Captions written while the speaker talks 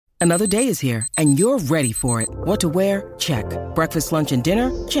Another day is here, and you're ready for it. What to wear? Check. Breakfast, lunch, and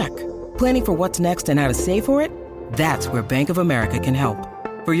dinner? Check. Planning for what's next and how to save for it? That's where Bank of America can help.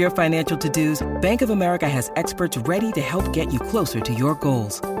 For your financial to-dos, Bank of America has experts ready to help get you closer to your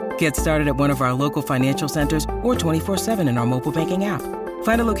goals. Get started at one of our local financial centers or 24/7 in our mobile banking app.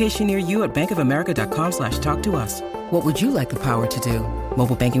 Find a location near you at bankofamerica.com/talktous. What would you like the power to do?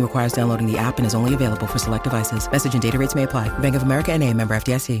 Mobile banking requires downloading the app and is only available for select devices. Message and data rates may apply. Bank of America N.A., member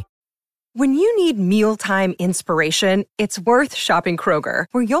FDIC. When you need mealtime inspiration, it's worth shopping Kroger,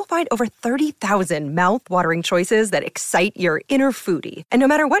 where you'll find over 30,000 mouth-watering choices that excite your inner foodie. And no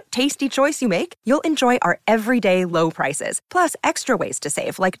matter what tasty choice you make, you'll enjoy our everyday low prices, plus extra ways to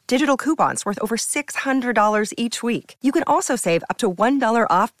save, like digital coupons worth over $600 each week. You can also save up to $1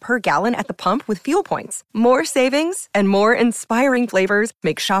 off per gallon at the pump with fuel points. More savings and more inspiring flavors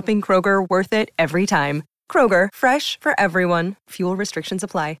make shopping Kroger worth it every time. Kroger, fresh for everyone. Fuel restrictions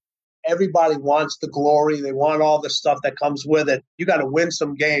apply. Everybody wants the glory. They want all the stuff that comes with it. You got to win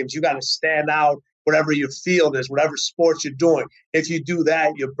some games. You got to stand out, whatever your field is, whatever sports you're doing. If you do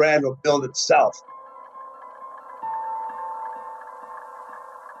that, your brand will build itself.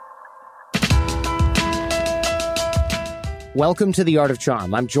 Welcome to The Art of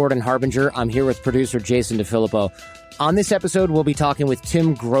Charm. I'm Jordan Harbinger. I'm here with producer Jason DeFilippo. On this episode, we'll be talking with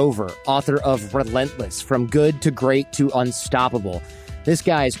Tim Grover, author of Relentless, From Good to Great to Unstoppable. This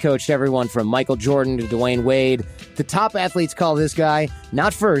guy has coached everyone from Michael Jordan to Dwayne Wade. The top athletes call this guy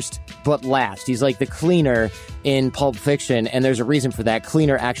not first, but last. He's like the cleaner in Pulp Fiction, and there's a reason for that.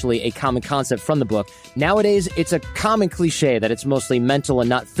 Cleaner, actually a common concept from the book. Nowadays, it's a common cliche that it's mostly mental and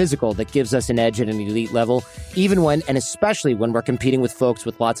not physical that gives us an edge at an elite level, even when, and especially when we're competing with folks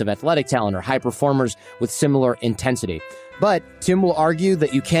with lots of athletic talent or high performers with similar intensity. But Tim will argue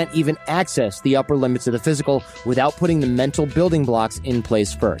that you can't even access the upper limits of the physical without putting the mental building blocks in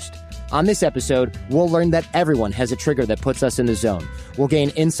place first. On this episode, we'll learn that everyone has a trigger that puts us in the zone. We'll gain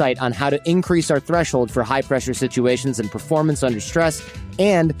insight on how to increase our threshold for high-pressure situations and performance under stress,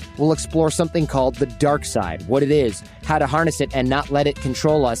 and we'll explore something called the dark side, what it is, how to harness it and not let it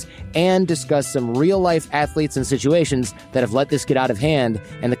control us, and discuss some real-life athletes and situations that have let this get out of hand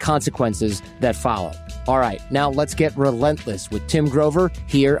and the consequences that follow. All right, now let's get relentless with Tim Grover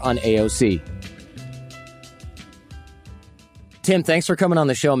here on AOC. Tim, thanks for coming on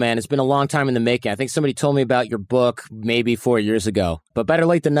the show, man. It's been a long time in the making. I think somebody told me about your book maybe 4 years ago, but better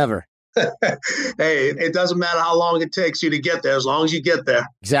late than never. Hey, it doesn't matter how long it takes you to get there, as long as you get there.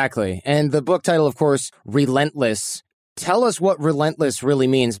 Exactly. And the book title, of course, Relentless. Tell us what relentless really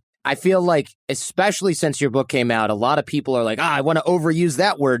means. I feel like, especially since your book came out, a lot of people are like, I want to overuse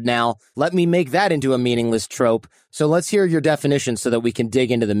that word now. Let me make that into a meaningless trope. So let's hear your definition so that we can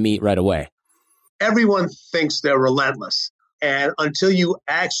dig into the meat right away. Everyone thinks they're relentless. And until you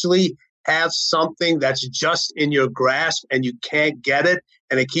actually have something that's just in your grasp and you can't get it,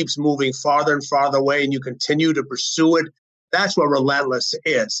 and it keeps moving farther and farther away and you continue to pursue it, that's what relentless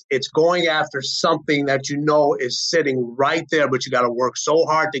is. It's going after something that you know is sitting right there, but you got to work so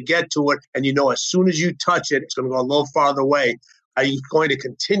hard to get to it. And you know, as soon as you touch it, it's going to go a little farther away. Are you going to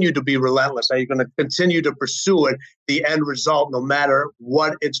continue to be relentless? Are you going to continue to pursue it, the end result, no matter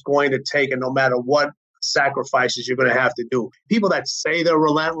what it's going to take and no matter what sacrifices you're going to have to do? People that say they're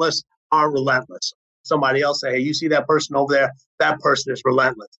relentless aren't relentless. Somebody else say, hey, you see that person over there? That person is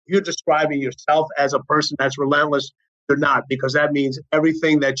relentless. If you're describing yourself as a person that's relentless, you're not, because that means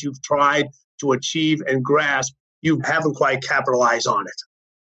everything that you've tried to achieve and grasp, you haven't quite capitalized on it.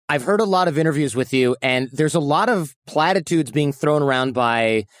 I've heard a lot of interviews with you, and there's a lot of platitudes being thrown around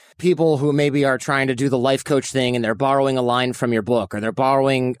by people who maybe are trying to do the life coach thing, and they're borrowing a line from your book, or they're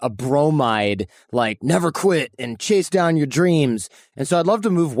borrowing a bromide, like never quit and chase down your dreams. And so I'd love to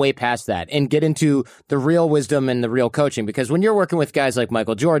move way past that and get into the real wisdom and the real coaching, because when you're working with guys like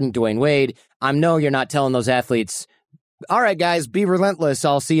Michael Jordan, Dwayne Wade, I know you're not telling those athletes, all right, guys, be relentless.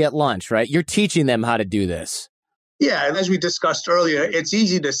 I'll see you at lunch, right? You're teaching them how to do this. Yeah, and as we discussed earlier, it's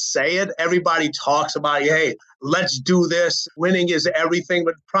easy to say it. Everybody talks about, hey, let's do this. Winning is everything.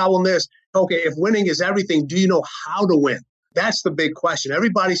 But the problem is, okay, if winning is everything, do you know how to win? That's the big question.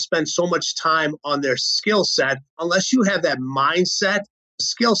 Everybody spends so much time on their skill set. Unless you have that mindset, the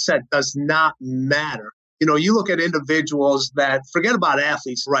skill set does not matter. You know, you look at individuals that, forget about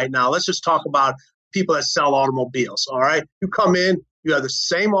athletes right now. Let's just talk about people that sell automobiles, all right? You come in, you have the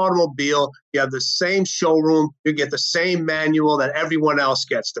same automobile, you have the same showroom, you get the same manual that everyone else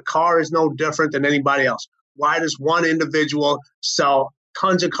gets. The car is no different than anybody else. Why does one individual sell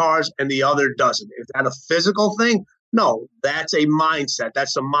tons of cars and the other doesn't? Is that a physical thing? No, that's a mindset.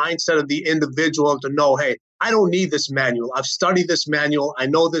 That's the mindset of the individual to know, hey, I don't need this manual. I've studied this manual. I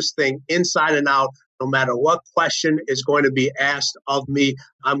know this thing inside and out. No matter what question is going to be asked of me,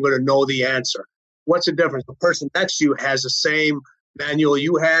 I'm going to know the answer. What's the difference? The person next to you has the same manual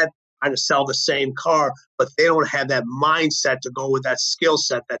you had, trying to sell the same car, but they don't have that mindset to go with that skill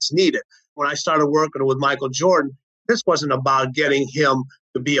set that's needed. When I started working with Michael Jordan, this wasn't about getting him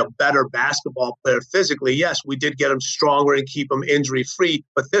to be a better basketball player physically. Yes, we did get him stronger and keep him injury-free,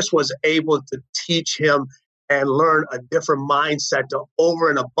 but this was able to teach him and learn a different mindset to over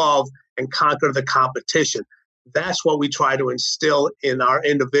and above and conquer the competition. That's what we try to instill in our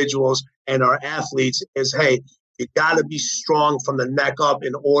individuals and our athletes is, hey, you got to be strong from the neck up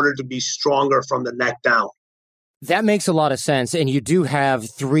in order to be stronger from the neck down. That makes a lot of sense. And you do have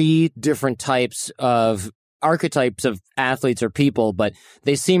three different types of archetypes of athletes or people, but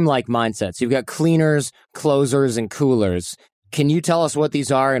they seem like mindsets. You've got cleaners, closers, and coolers. Can you tell us what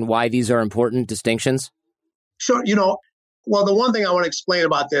these are and why these are important distinctions? Sure. Well, the one thing I want to explain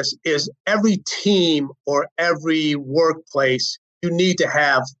about this is every team or every workplace, you need to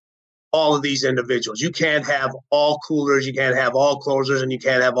have all of these individuals. You can't have all coolers, you can't have all closers, and you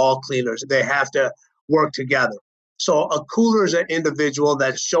can't have all cleaners. They have to work together. So a cooler is an individual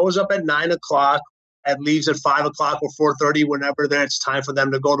that shows up at 9 o'clock and leaves at 5 o'clock or 4:30, whenever it's time for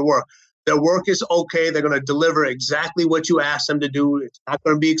them to go to work. Their work is okay. They're going to deliver exactly what you ask them to do. It's not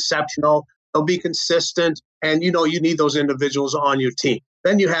going to be exceptional. They'll be consistent. And, you need those individuals on your team.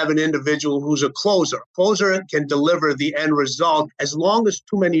 Then you have an individual who's a closer. Closer can deliver the end result as long as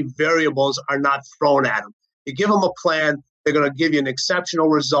too many variables are not thrown at them. You give them a plan, they're going to give you an exceptional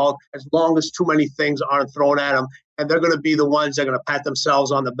result as long as too many things aren't thrown at them. And they're going to be the ones that are going to pat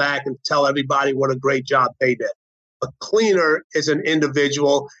themselves on the back and tell everybody what a great job they did. A cleaner is an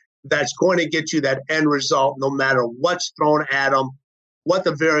individual that's going to get you that end result no matter what's thrown at them, what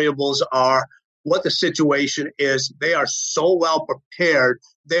the variables are, what the situation is. They are so well prepared.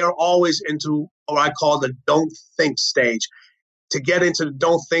 They are always into what I call the don't think stage. To get into the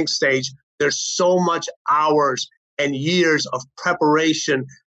don't think stage, there's so much hours and years of preparation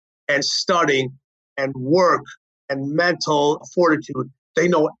and studying and work and mental fortitude. They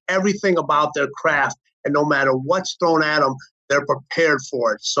know everything about their craft, and no matter what's thrown at them, they're prepared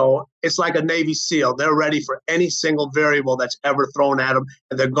for it. So it's like a Navy SEAL. They're ready for any single variable that's ever thrown at them,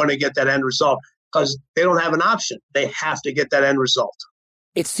 and they're going to get that end result because they don't have an option. They have to get that end result.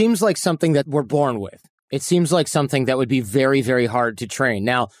 It seems like something that we're born with. It seems like something that would be very, very hard to train.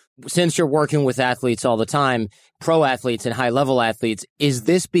 Now, since you're working with athletes all the time, pro athletes and high-level athletes, is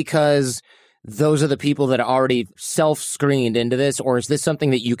this because those are the people that are already self-screened into this, or is this something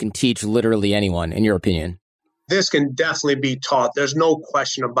that you can teach literally anyone, in your opinion? This can definitely be taught. There's no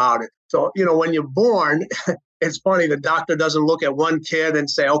question about it. So, when you're born, it's funny, the doctor doesn't look at one kid and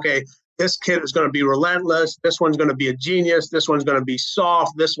say, okay, this kid is going to be relentless. This one's going to be a genius. This one's going to be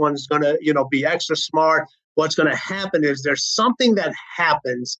soft. This one's going to, be extra smart. What's going to happen is there's something that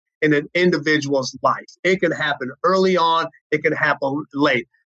happens in an individual's life. It can happen early on. It can happen late.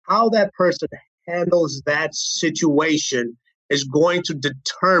 How that person handles that situation is going to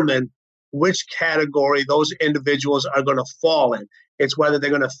determine which category those individuals are going to fall in. It's whether they're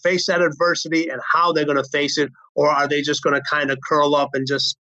going to face that adversity and how they're going to face it, or are they just going to kind of curl up and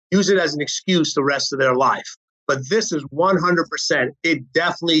just use it as an excuse the rest of their life. But this is 100%. It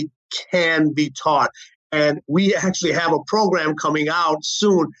definitely can be taught. And we actually have a program coming out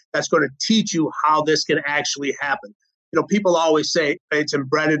soon that's going to teach you how this can actually happen. People always say it's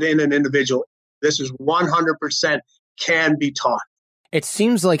embedded in an individual. This is 100% can be taught. It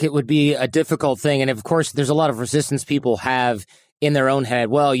seems like it would be a difficult thing. And of course, there's a lot of resistance people have in their own head.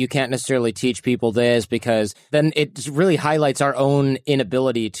 Well, you can't necessarily teach people this because then it really highlights our own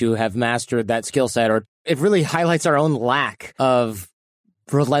inability to have mastered that skill set, or it really highlights our own lack of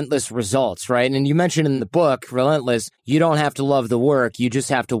relentless results, right? And you mentioned in the book, Relentless, you don't have to love the work. You just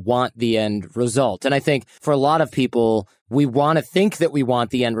have to want the end result. And I think for a lot of people, we want to think that we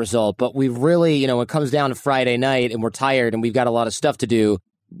want the end result, but we really, it comes down to Friday night and we're tired and we've got a lot of stuff to do.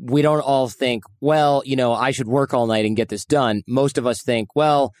 We don't all think, well, I should work all night and get this done. Most of us think,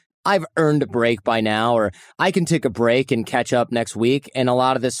 well, I've earned a break by now, or I can take a break and catch up next week. And a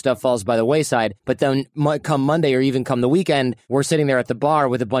lot of this stuff falls by the wayside. But then come Monday or even come the weekend, we're sitting there at the bar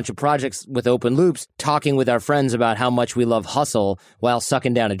with a bunch of projects with open loops, talking with our friends about how much we love hustle while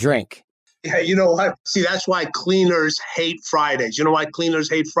sucking down a drink. Yeah, you know what? See, that's why cleaners hate Fridays. You know why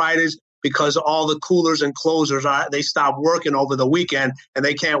cleaners hate Fridays? Because all the coolers and closers, they stop working over the weekend and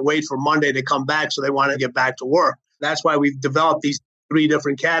they can't wait for Monday to come back, so they want to get back to work. That's why we've developed these 3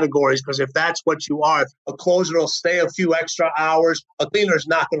 different categories, because if that's what you are, a closer will stay a few extra hours. A cleaner is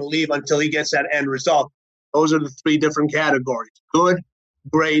not going to leave until he gets that end result. Those are the three different categories: good,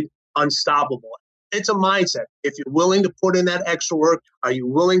 great, unstoppable. It's a mindset. If you're willing to put in that extra work, are you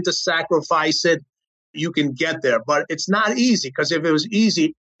willing to sacrifice it? You can get there. But it's not easy, because if it was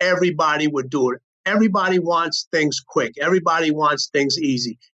easy, everybody would do it. Everybody wants things quick. Everybody wants things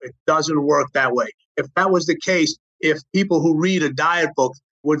easy. It doesn't work that way. If that was the case, if people who read a diet book,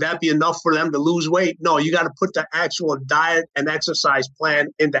 would that be enough for them to lose weight? No, you got to put the actual diet and exercise plan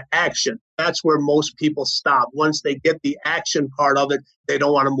into action. That's where most people stop. Once they get the action part of it, they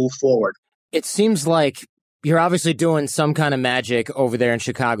don't want to move forward. It seems like you're obviously doing some kind of magic over there in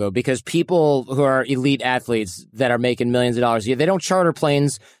Chicago, because people who are elite athletes that are making millions of dollars a year, they don't charter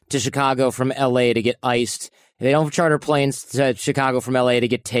planes to Chicago from LA to get iced. They don't charter planes to Chicago from LA to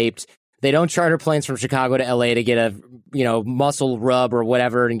get taped. They don't charter planes from Chicago to LA to get a, muscle rub or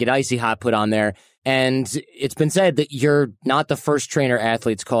whatever and get icy hot put on there. And it's been said that you're not the first trainer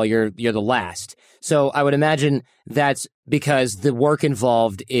athletes call, you're the last. So I would imagine that's because the work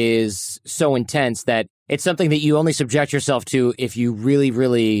involved is so intense that it's something that you only subject yourself to if you really,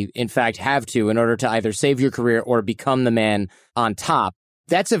 really, in fact, have to, in order to either save your career or become the man on top.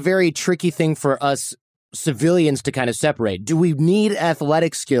 That's a very tricky thing for us civilians to kind of separate. Do we need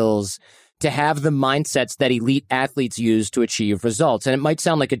athletic skills to have the mindsets that elite athletes use to achieve results? And it might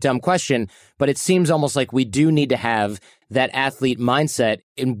sound like a dumb question, but it seems almost like we do need to have that athlete mindset.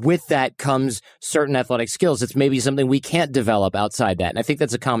 And with that comes certain athletic skills. It's maybe something we can't develop outside that. And I think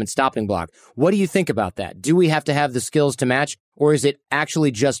that's a common stopping block. What do you think about that? Do we have to have the skills to match, or is it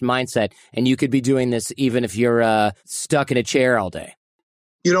actually just mindset? And you could be doing this even if you're stuck in a chair all day.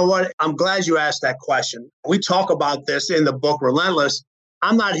 You know what? I'm glad you asked that question. We talk about this in the book, Relentless.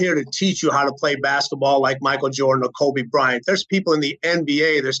 I'm not here to teach you how to play basketball like Michael Jordan or Kobe Bryant. There's people in the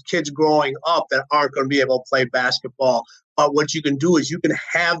NBA, there's kids growing up that aren't going to be able to play basketball. But what you can do is you can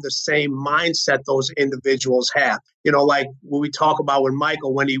have the same mindset those individuals have. Like when we talk about with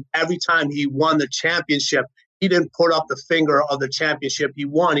Michael, every time he won the championship, he didn't put up the finger of the championship he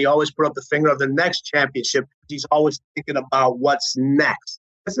won. He always put up the finger of the next championship. He's always thinking about what's next.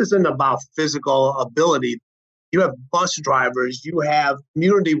 This isn't about physical ability. You have bus drivers, you have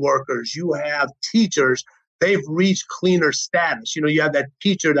community workers, you have teachers. They've reached cleaner status. You have that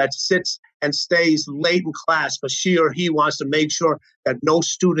teacher that sits and stays late in class, but she or he wants to make sure that no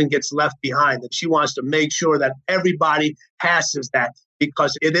student gets left behind, that she wants to make sure that everybody passes that,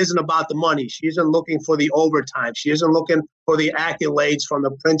 because it isn't about the money. She isn't looking for the overtime. She isn't looking for the accolades from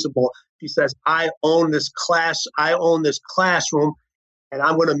the principal. She says, I own this class. I own this classroom. And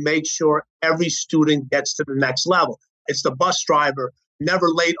I'm going to make sure every student gets to the next level. It's the bus driver, never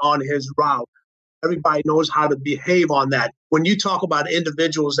late on his route. Everybody knows how to behave on that. When you talk about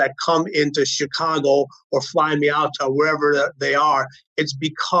individuals that come into Chicago or fly me out to wherever they are, it's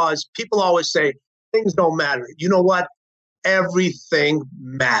because people always say, things don't matter. You know what? Everything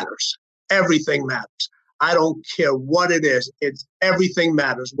matters. Everything matters. I don't care what it is. Everything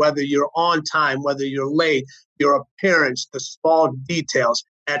matters, whether you're on time, whether you're late, your appearance, the small details.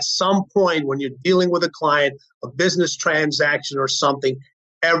 At some point when you're dealing with a client, a business transaction or something,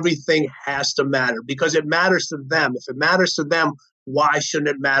 everything has to matter because it matters to them. If it matters to them, why shouldn't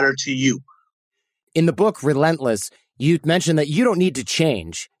it matter to you? In the book, Relentless, you mentioned that you don't need to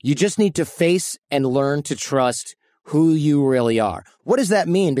change. You just need to face and learn to trust who you really are. What does that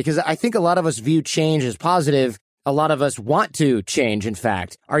mean? Because I think a lot of us view change as positive. A lot of us want to change, in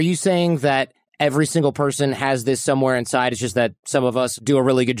fact. Are you saying that every single person has this somewhere inside? It's just that some of us do a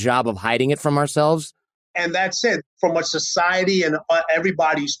really good job of hiding it from ourselves? And that's it. From what society and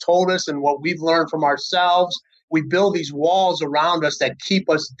everybody's told us and what we've learned from ourselves, we build these walls around us that keep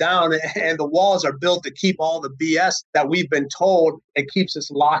us down. And the walls are built to keep all the BS that we've been told. It keeps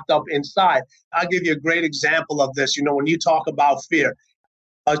us locked up inside. I'll give you a great example of this. When you talk about fear,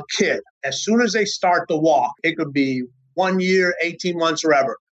 a kid, as soon as they start to walk, it could be 1 year, 18 months, or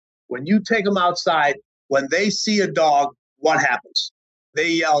ever. When you take them outside, when they see a dog, what happens?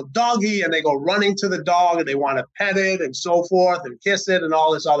 They yell, doggy, and they go running to the dog and they want to pet it and so forth and kiss it and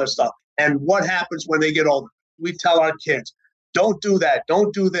all this other stuff. And what happens when they get older? We tell our kids, don't do that.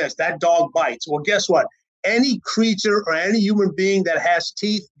 Don't do this. That dog bites. Well, guess what? Any creature or any human being that has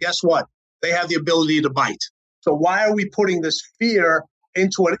teeth, guess what? They have the ability to bite. So why are we putting this fear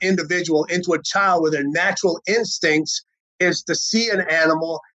into an individual, into a child, where their natural instincts is to see an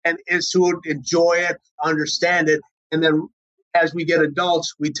animal and is to enjoy it, understand it. And then as we get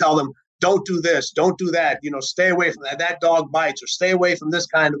adults, we tell them, don't do this, don't do that, stay away from that. That dog bites, or stay away from this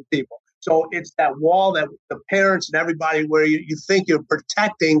kind of people. So it's that wall that the parents and everybody, where you think you're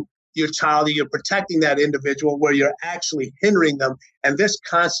protecting your child, you're protecting that individual where you're actually hindering them. And this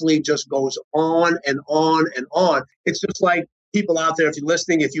constantly just goes on and on and on. It's just like people out there, if you're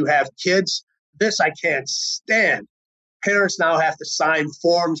listening, if you have kids, this I can't stand. Parents now have to sign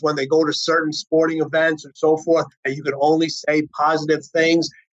forms when they go to certain sporting events and so forth, and you can only say positive things.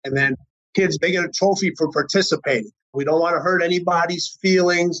 And then kids, they get a trophy for participating. We don't want to hurt anybody's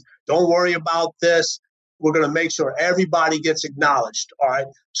feelings. Don't worry about this. We're going to make sure everybody gets acknowledged. All right.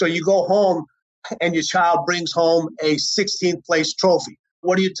 So you go home and your child brings home a 16th place trophy.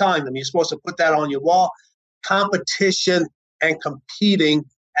 What are you telling them? You're supposed to put that on your wall. Competition and competing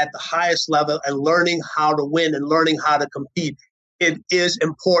at the highest level and learning how to win and learning how to compete. It is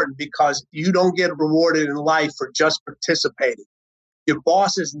important because you don't get rewarded in life for just participating. Your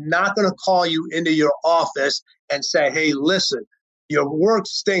boss is not going to call you into your office and say, hey, listen, your work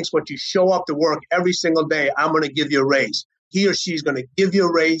stinks, but you show up to work every single day. I'm going to give you a raise. He or she's going to give you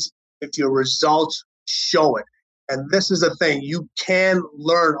a raise if your results show it. And this is the thing. You can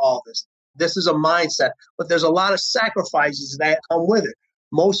learn all this. This is a mindset, but there's a lot of sacrifices that come with it.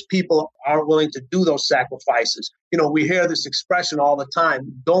 Most people aren't willing to do those sacrifices. You know, we hear this expression all the time.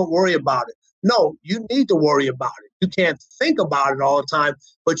 Don't worry about it. No, you need to worry about it. You can't think about it all the time,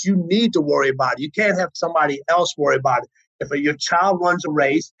 but you need to worry about it. You can't have somebody else worry about it. If your child runs a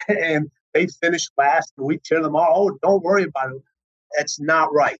race and they finish last and we cheer them all, oh, don't worry about it. That's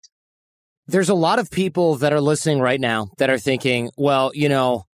not right. There's a lot of people that are listening right now that are thinking, well, you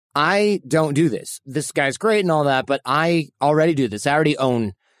know, I don't do this. This guy's great and all that, but I already do this. I already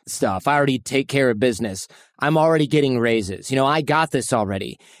own stuff. I already take care of business. I'm already getting raises. You know, I got this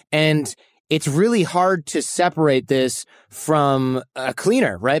already. And it's really hard to separate this from a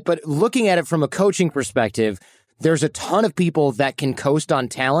cleaner, right? But looking at it from a coaching perspective, there's a ton of people that can coast on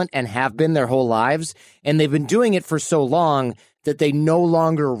talent and have been their whole lives. And they've been doing it for so long that they no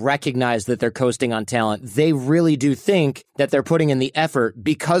longer recognize that they're coasting on talent. They really do think that they're putting in the effort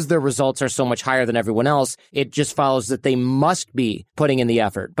because their results are so much higher than everyone else. It just follows that they must be putting in the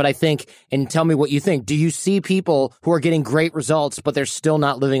effort. But I think, and tell me what you think, do you see people who are getting great results, but they're still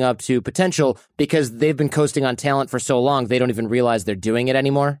not living up to potential because they've been coasting on talent for so long, they don't even realize they're doing it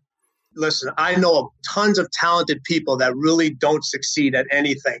anymore? Listen, I know of tons of talented people that really don't succeed at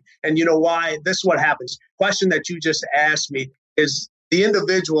anything. And you know why? This is what happens. Question that you just asked me is the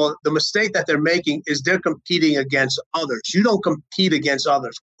individual, the mistake that they're making is they're competing against others. You don't compete against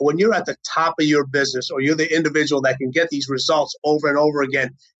others. When you're at the top of your business or you're the individual that can get these results over and over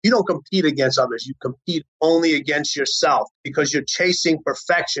again, you don't compete against others. You compete only against yourself because you're chasing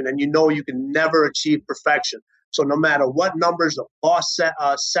perfection and you know you can never achieve perfection. So no matter what numbers the boss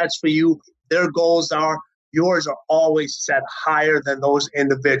sets for you, their goals are, yours are always set higher than those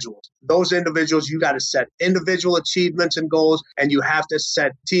individuals. Those individuals, you got to set individual achievements and goals, and you have to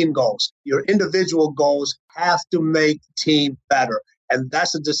set team goals. Your individual goals have to make team better. And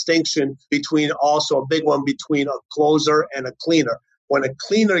that's a distinction between also a big one between a closer and a cleaner. When a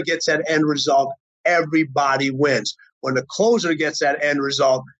cleaner gets that end result, everybody wins. When the closer gets that end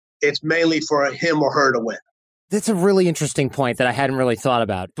result, it's mainly for him or her to win. That's a really interesting point that I hadn't really thought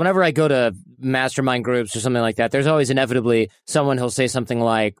about. Whenever I go to mastermind groups or something like that, there's always inevitably someone who'll say something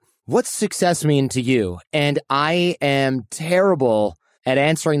like, what's success mean to you? And I am terrible at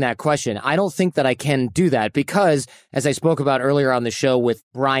answering that question. I don't think that I can do that because, as I spoke about earlier on the show with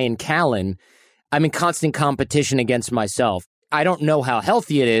Brian Callen, I'm in constant competition against myself. I don't know how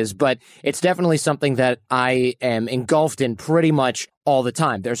healthy it is, but it's definitely something that I am engulfed in pretty much all the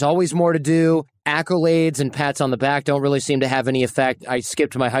time. There's always more to do. Accolades and pats on the back don't really seem to have any effect. I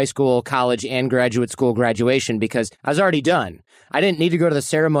skipped my high school, college, and graduate school graduation because I was already done. I didn't need to go to the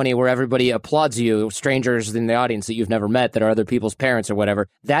ceremony where everybody applauds you, strangers in the audience that you've never met that are other people's parents or whatever.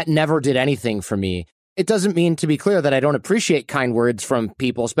 That never did anything for me. It doesn't mean, to be clear, that I don't appreciate kind words from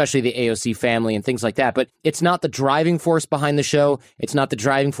people, especially the AOC family and things like that, but it's not the driving force behind the show. It's not the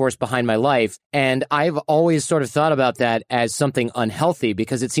driving force behind my life. And I've always sort of thought about that as something unhealthy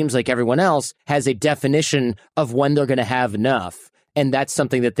because it seems like everyone else has a definition of when they're going to have enough. And that's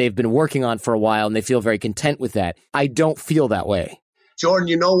something that they've been working on for a while, and they feel very content with that. I don't feel that way. Jordan,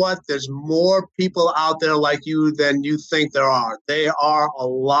 you know what? There's more people out there like you than you think there are. There are a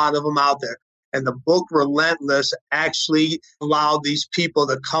lot of them out there. And the book Relentless actually allowed these people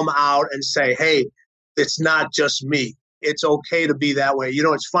to come out and say, hey, it's not just me. It's okay to be that way. You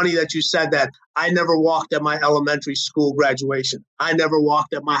know, it's funny that you said that. I never walked at my elementary school graduation. I never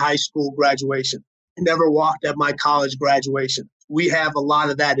walked at my high school graduation. I never walked at my college graduation. We have a lot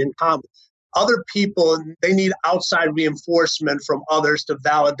of that in common. Other people, they need outside reinforcement from others to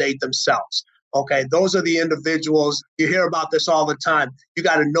validate themselves. Okay, those are the individuals. You hear about this all the time. You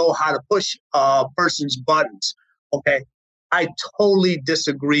got to know how to push a person's buttons. Okay, I totally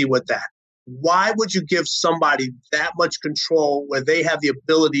disagree with that. Why would you give somebody that much control where they have the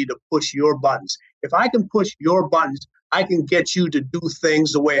ability to push your buttons? If I can push your buttons, I can get you to do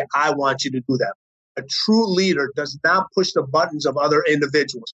things the way I want you to do them. A true leader does not push the buttons of other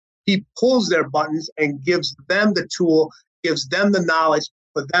individuals. He pulls their buttons and gives them the tool, gives them the knowledge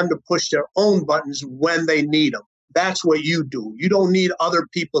for them to push their own buttons when they need them. That's what you do. You don't need other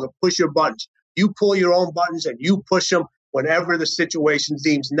people to push your buttons. You pull your own buttons and you push them whenever the situation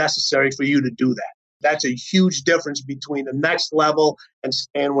deems necessary for you to do that. That's a huge difference between the next level and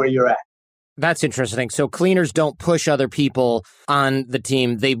staying where you're at. That's interesting. So cleaners don't push other people on the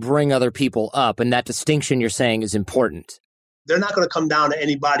team. They bring other people up. And that distinction you're saying is important. They're not going to come down to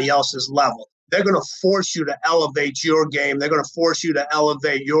anybody else's level. They're going to force you to elevate your game. They're going to force you to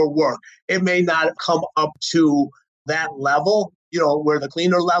elevate your work. It may not come up to that level, where the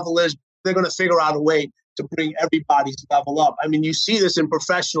cleaner level is. They're going to figure out a way to bring everybody's level up. I mean, you see this in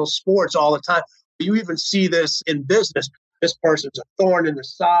professional sports all the time. You even see this in business. This person's a thorn in the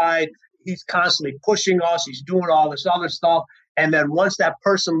side. He's constantly pushing us. He's doing all this other stuff. And then once that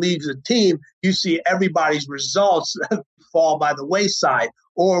person leaves the team, you see everybody's results fall by the wayside.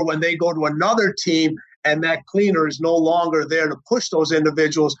 Or when they go to another team and that cleaner is no longer there to push those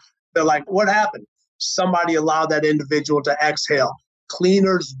individuals, they're like, what happened? Somebody allowed that individual to exhale.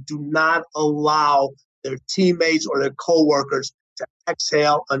 Cleaners do not allow their teammates or their coworkers to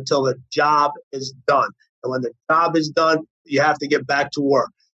exhale until the job is done. And when the job is done, you have to get back to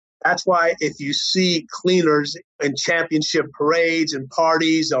work. That's why if you see cleaners in championship parades and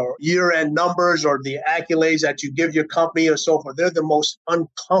parties or year-end numbers or the accolades that you give your company or so forth, they're the most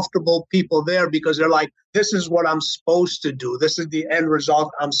uncomfortable people there because they're like, this is what I'm supposed to do. This is the end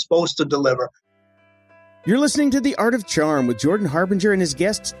result I'm supposed to deliver. You're listening to The Art of Charm with Jordan Harbinger and his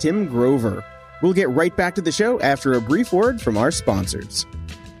guest, Tim Grover. We'll get right back to the show after a brief word from our sponsors.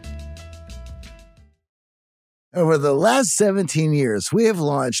 Over the last 17 years, we have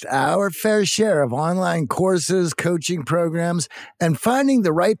launched our fair share of online courses, coaching programs, and finding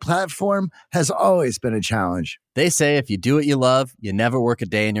the right platform has always been a challenge. They say if you do what you love, you never work a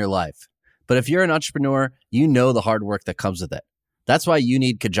day in your life. But if you're an entrepreneur, you know the hard work that comes with it. That's why you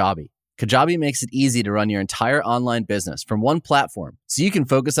need Kajabi. Kajabi makes it easy to run your entire online business from one platform so you can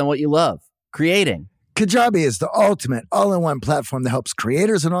focus on what you love, creating. Kajabi is the ultimate all-in-one platform that helps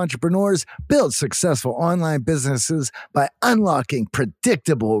creators and entrepreneurs build successful online businesses by unlocking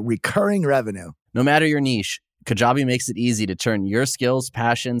predictable, recurring revenue. No matter your niche, Kajabi makes it easy to turn your skills,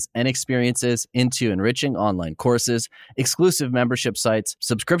 passions, and experiences into enriching online courses, exclusive membership sites,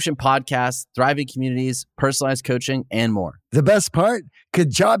 subscription podcasts, thriving communities, personalized coaching, and more. The best part?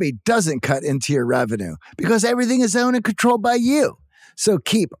 Kajabi doesn't cut into your revenue because everything is owned and controlled by you. So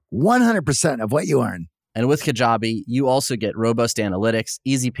keep 100% of what you earn. And with Kajabi, you also get robust analytics,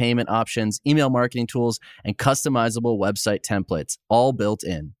 easy payment options, email marketing tools, and customizable website templates, all built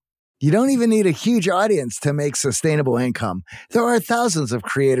in. You don't even need a huge audience to make sustainable income. There are thousands of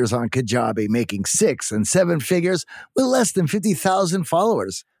creators on Kajabi making 6 and 7 figures with less than 50,000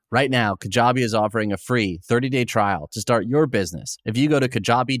 followers. Right now, Kajabi is offering a free 30-day trial to start your business if you go to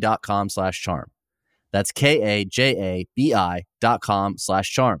kajabi.com/charm. That's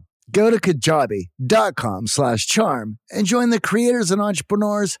KAJABI.com/charm. Go to kajabi.com/charm and join the creators and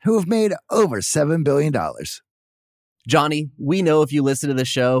entrepreneurs who have made over $7 billion. Johnny, we know if you listen to the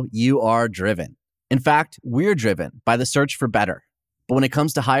show, you are driven. In fact, we're driven by the search for better. But when it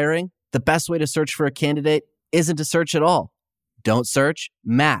comes to hiring, the best way to search for a candidate isn't to search at all. Don't search,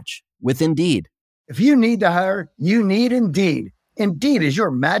 match with Indeed. If you need to hire, you need Indeed. Indeed is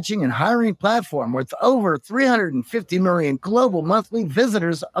your matching and hiring platform with over 350 million global monthly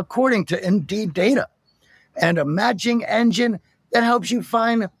visitors, according to Indeed data, and a matching engine that helps you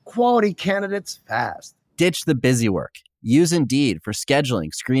find quality candidates fast. Ditch the busy work. Use Indeed for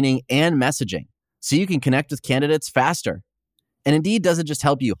scheduling, screening, and messaging so you can connect with candidates faster. And Indeed doesn't just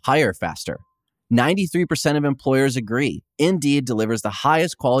help you hire faster. 93% of employers agree Indeed delivers the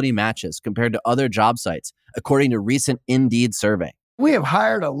highest quality matches compared to other job sites, according to a recent Indeed survey. We have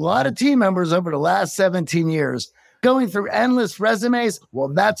hired a lot of team members over the last 17 years. Going through endless resumes,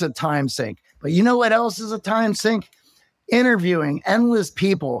 well, that's a time sink. But you know what else is a time sink? Interviewing endless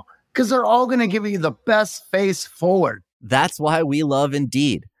people, because they're all going to give you the best face forward. That's why we love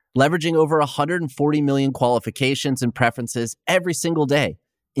Indeed, leveraging over 140 million qualifications and preferences every single day.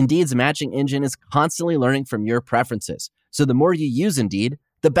 Indeed's matching engine is constantly learning from your preferences. So the more you use Indeed,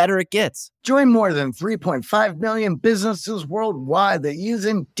 the better it gets. Join more than 3.5 million businesses worldwide that use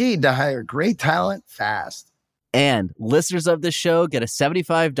Indeed to hire great talent fast. And listeners of this show get a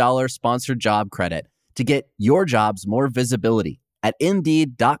 $75 sponsored job credit to get your jobs more visibility at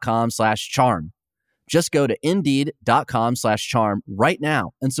Indeed.com/charm. Just go to Indeed.com/charm right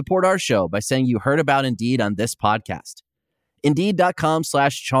now and support our show by saying you heard about Indeed on this podcast.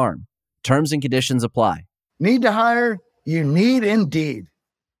 Indeed.com/charm. Terms and conditions apply. Need to hire? You need Indeed.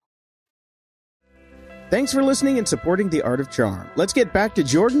 Thanks for listening and supporting The Art of Charm. Let's get back to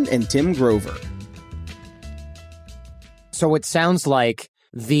Jordan and Tim Grover. So it sounds like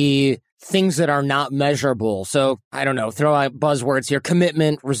the things that are not measurable, so I don't know, throw out buzzwords here,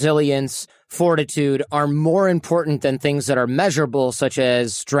 commitment, resilience, fortitude, are more important than things that are measurable, such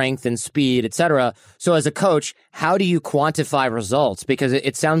as strength and speed, etc. So as a coach, how do you quantify results? Because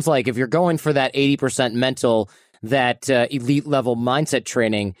it sounds like if you're going for that 80% mental, that elite level mindset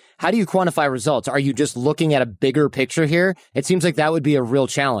training, how do you quantify results? Are you just looking at a bigger picture here? It seems like that would be a real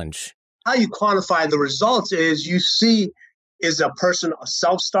challenge. How you quantify the results is you see, is a person a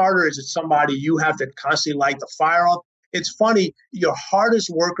self-starter? Is it somebody you have to constantly light the fire up? It's funny, your hardest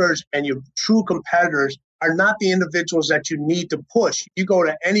workers and your true competitors are not the individuals that you need to push. You go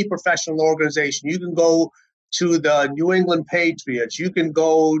to any professional organization. You can go to the New England Patriots. You can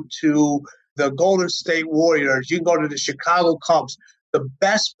go to the Golden State Warriors. You can go to the Chicago Cubs. The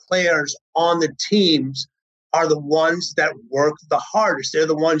best players on the teams are the ones that work the hardest. They're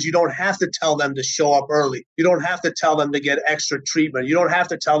the ones you don't have to tell them to show up early. You don't have to tell them to get extra treatment. You don't have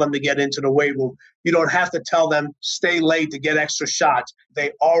to tell them to get into the weight room. You don't have to tell them stay late to get extra shots.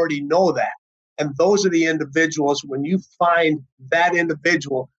 They already know that. And those are the individuals, when you find that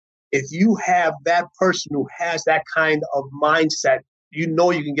individual, if you have that person who has that kind of mindset, you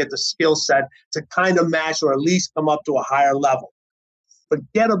know you can get the skill set to kind of match or at least come up to a higher level.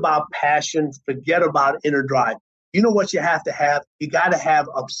 Forget about passion. Forget about inner drive. You know what you have to have? You got to have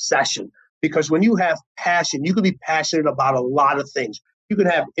obsession. Because when you have passion, you can be passionate about a lot of things. You can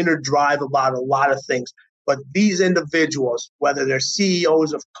have inner drive about a lot of things. But these individuals, whether they're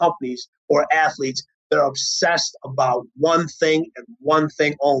CEOs of companies or athletes, they're obsessed about one thing and one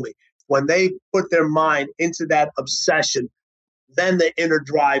thing only. When they put their mind into that obsession, then the inner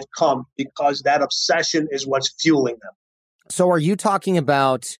drive comes, because that obsession is what's fueling them. So are you talking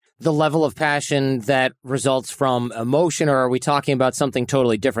about the level of passion that results from emotion, or are we talking about something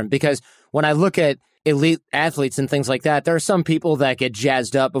totally different? Because when I look at elite athletes and things like that, there are some people that get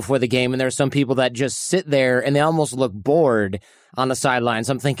jazzed up before the game, and there are some people that just sit there and they almost look bored on the sidelines.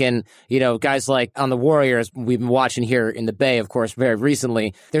 I'm thinking, guys like on the Warriors, we've been watching here in the Bay, of course, very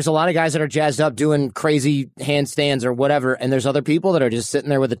recently. There's a lot of guys that are jazzed up doing crazy handstands or whatever, and there's other people that are just sitting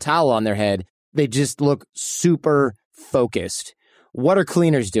there with a towel on their head. They just look super focused. What are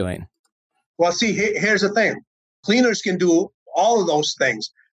cleaners doing? Well, see, here's the thing. Cleaners can do all of those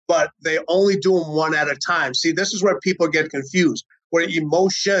things, but they only do them one at a time. See, this is where people get confused, where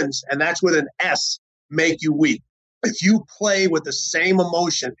emotions, and that's with an S, make you weak. If you play with the same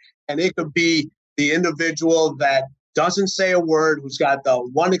emotion, and it could be the individual that doesn't say a word, who's got the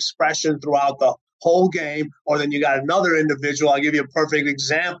one expression throughout the whole game, or then you got another individual. I'll give you a perfect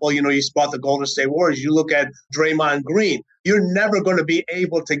example. You spot the Golden State Warriors. You look at Draymond Green. You're never going to be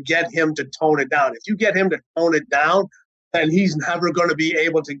able to get him to tone it down. If you get him to tone it down, then he's never going to be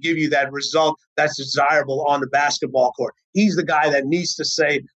able to give you that result that's desirable on the basketball court. He's the guy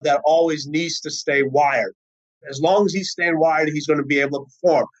that always needs to stay wired. As long as he's staying wired, he's going to be able to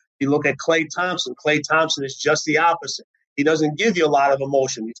perform. You look at Klay Thompson. Klay Thompson is just the opposite. He doesn't give you a lot of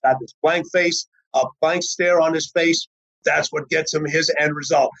emotion. He's got this blank face, a blank stare on his face. That's what gets him his end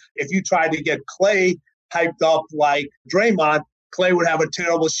result. If you tried to get Klay hyped up like Draymond, Klay would have a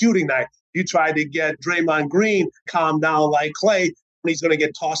terrible shooting night. You tried to get Draymond Green calmed down like Klay, when he's going to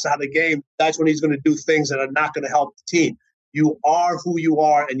get tossed out of the game. That's when he's going to do things that are not going to help the team. You are who you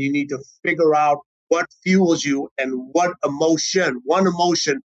are, and you need to figure out what fuels you and one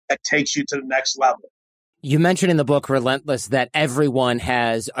emotion that takes you to the next level. You mentioned in the book Relentless that everyone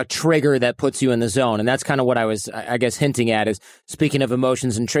has a trigger that puts you in the zone. And that's kind of what I was, I guess, hinting at, is speaking of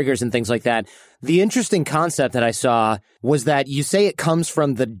emotions and triggers and things like that. The interesting concept that I saw was that you say it comes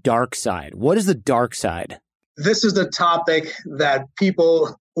from the dark side. What is the dark side? This is the topic that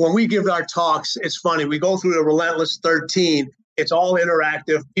people, when we give our talks, it's funny. We go through the Relentless 13. It's all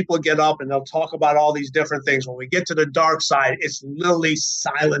interactive. People get up and they'll talk about all these different things. When we get to the dark side, it's literally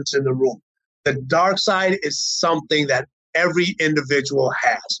silence in the room. The dark side is something that every individual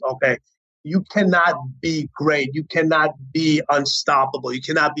has, okay? You cannot be great. You cannot be unstoppable. You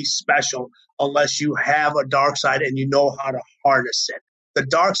cannot be special unless you have a dark side and you know how to harness it. The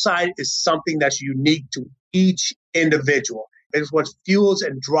dark side is something that's unique to each individual. It's what fuels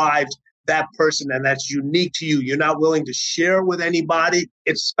and drives that person, and that's unique to you. You're not willing to share it with anybody.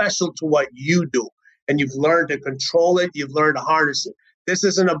 It's special to what you do, and you've learned to control it. You've learned to harness it. This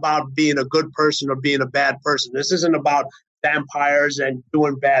isn't about being a good person or being a bad person. This isn't about vampires and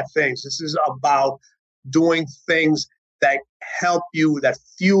doing bad things. This is about doing things that help you, that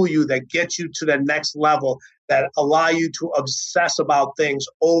fuel you, that get you to the next level, that allow you to obsess about things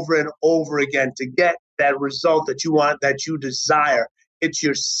over and over again to get that result that you want, that you desire. It's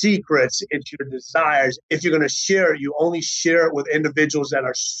your secrets, it's your desires. If you're going to share it, you only share it with individuals that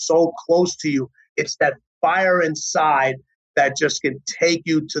are so close to you. It's that fire inside that just can take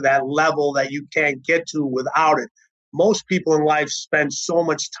you to that level that you can't get to without it. Most people in life spend so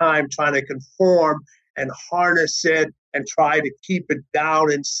much time trying to conform and harness it and try to keep it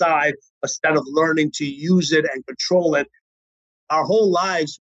down inside instead of learning to use it and control it. Our whole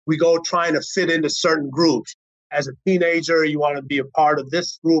lives, we go trying to fit into certain groups. As a teenager, you want to be a part of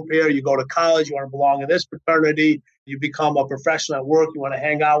this group here. You go to college, you want to belong in this fraternity. You become a professional at work, you want to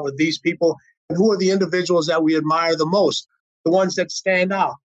hang out with these people. And who are the individuals that we admire the most? The ones that stand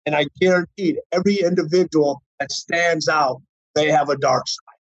out. And I guarantee every individual that stands out, they have a dark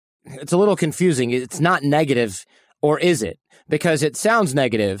side. It's a little confusing. It's not negative, or is it? Because it sounds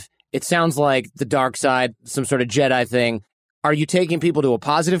negative. It sounds like the dark side, some sort of Jedi thing. Are you taking people to a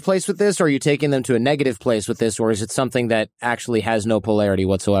positive place with this, or are you taking them to a negative place with this, or is it something that actually has no polarity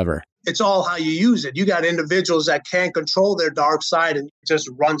whatsoever? It's all how you use it. You got individuals that can't control their dark side and it just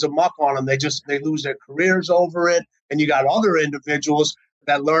runs amok on them. They lose their careers over it. And you got other individuals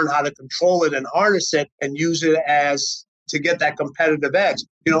that learn how to control it and harness it and use it as to get that competitive edge.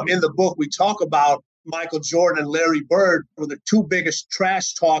 You know, in the book, we talk about Michael Jordan and Larry Bird were the two biggest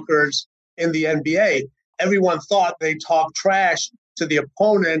trash talkers in the NBA. Everyone thought they talked trash to the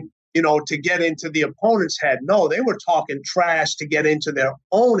opponent, you know, to get into the opponent's head. No, they were talking trash to get into their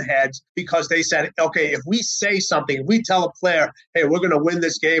own heads because they said, okay, if we say something, if we tell a player, hey, we're going to win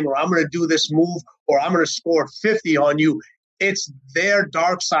this game, or I'm going to do this move, or I'm going to score 50 on you, it's their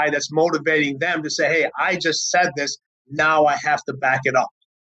dark side that's motivating them to say, hey, I just said this, now I have to back it up.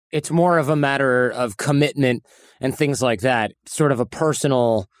 It's more of a matter of commitment and things like that, sort of a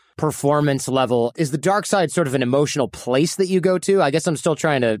personal performance level. Is the dark side sort of an emotional place that you go to? I guess I'm still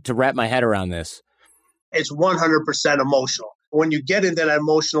trying to wrap my head around this. It's 100% emotional. When you get into that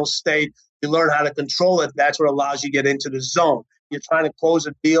emotional state, you learn how to control it. That's what allows you to get into the zone. You're trying to close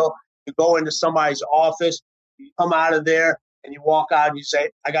a deal. You go into somebody's office, you come out of there, and you walk out and you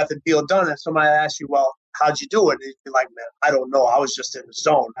say, I got the deal done. And somebody asks you, well, how'd you do it? And you're like, man, I don't know. I was just in the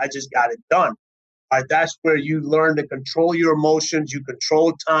zone. I just got it done. All right, that's where you learn to control your emotions, you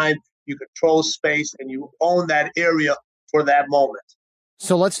control time, you control space, and you own that area for that moment.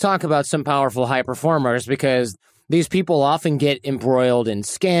 So let's talk about some powerful high performers, because these people often get embroiled in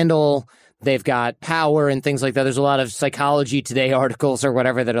scandal. They've got power and things like that. There's a lot of Psychology Today articles or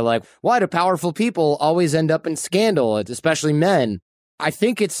whatever that are like, why do powerful people always end up in scandal, especially men? I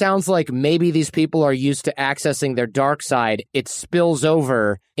think it sounds like maybe these people are used to accessing their dark side. It spills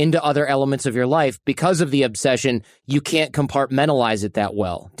over into other elements of your life because of the obsession. You can't compartmentalize it that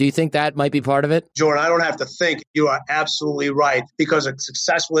well. Do you think that might be part of it? Jordan, I don't have to think. You are absolutely right, because a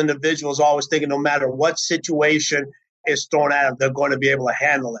successful individual is always thinking no matter what situation is thrown at them, they're going to be able to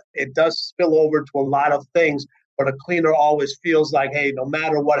handle it. It does spill over to a lot of things, but a cleaner always feels like, hey, no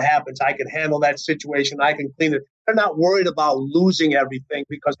matter what happens, I can handle that situation. I can clean it. They're not worried about losing everything,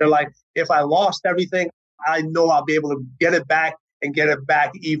 because they're like, if I lost everything, I know I'll be able to get it back and get it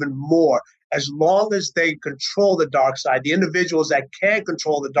back even more. As long as they control the dark side, the individuals that can't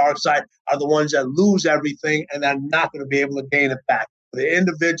control the dark side are the ones that lose everything and they're not going to be able to gain it back. The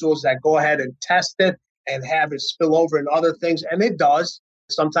individuals that go ahead and test it and have it spill over in other things, and it does.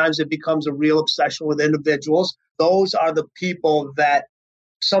 Sometimes it becomes a real obsession with individuals. Those are the people that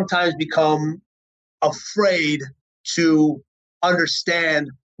sometimes become afraid to understand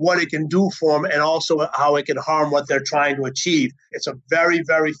what it can do for them and also how it can harm what they're trying to achieve. It's a very,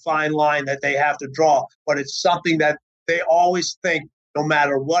 very fine line that they have to draw, but it's something that they always think, no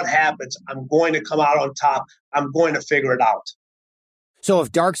matter what happens, I'm going to come out on top. I'm going to figure it out. So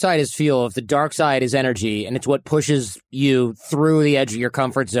if dark side is fuel, if the dark side is energy, and it's what pushes you through the edge of your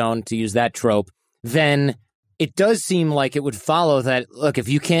comfort zone, to use that trope, then it does seem like it would follow that, look, if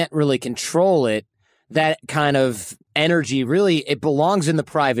you can't really control it, that kind of energy, really, it belongs in the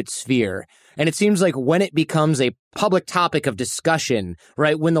private sphere. And it seems like when it becomes a public topic of discussion,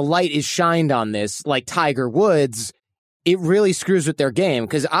 right, when the light is shined on this, like Tiger Woods, it really screws with their game,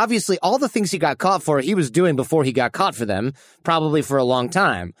 because obviously all the things he got caught for, he was doing before he got caught for them, probably for a long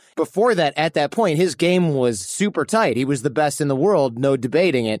time. Before that, at that point, his game was super tight. He was the best in the world, no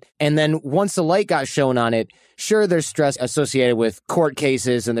debating it. And then once the light got shown on it, sure, there's stress associated with court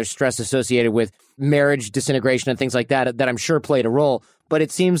cases and there's stress associated with marriage disintegration and things like that, that I'm sure played a role. But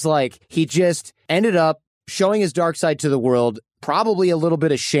it seems like he just ended up showing his dark side to the world, probably a little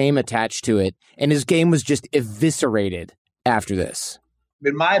bit of shame attached to it, and his game was just eviscerated after this.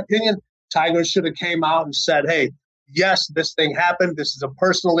 In my opinion, Tiger should have came out and said, hey, yes, this thing happened. This is a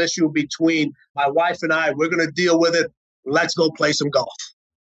personal issue between my wife and I. We're going to deal with it. Let's go play some golf.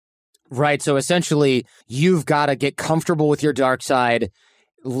 Right. So essentially, you've got to get comfortable with your dark side,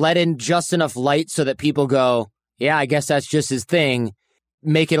 let in just enough light so that people go, yeah, I guess that's just his thing.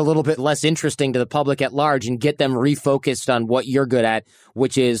 Make it a little bit less interesting to the public at large and get them refocused on what you're good at,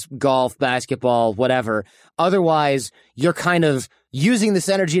 which is golf, basketball, whatever. Otherwise, you're kind of using this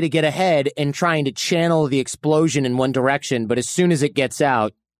energy to get ahead and trying to channel the explosion in one direction. But as soon as it gets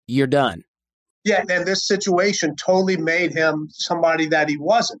out, you're done. Yeah, and this situation totally made him somebody that he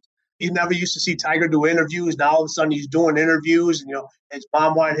wasn't. You never used to see Tiger do interviews. Now all of a sudden he's doing interviews, and his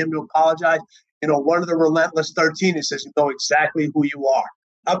mom wanted him to apologize. One of the Relentless 13, he says, you know exactly who you are.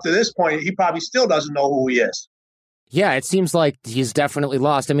 Up to this point, he probably still doesn't know who he is. Yeah, it seems like he's definitely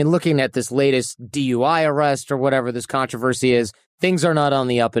lost. I mean, looking at this latest DUI arrest or whatever this controversy is, things are not on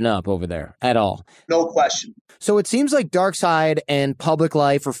the up and up over there at all. No question. So it seems like dark side and public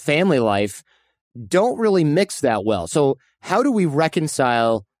life or family life don't really mix that well. So how do we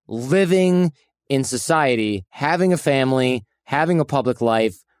reconcile living in society, having a family, having a public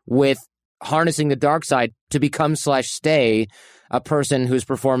life, with harnessing the dark side to become / stay a person who's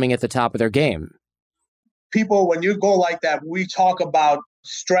performing at the top of their game? People, when you go like that, we talk about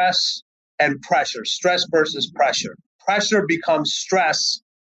stress and pressure, stress versus pressure. Pressure becomes stress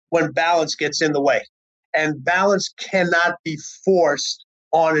when balance gets in the way. And balance cannot be forced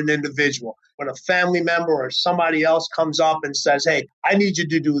on an individual. When a family member or somebody else comes up and says, hey, I need you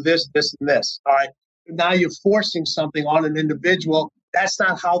to do this, this, and this, all right? Now you're forcing something on an individual. That's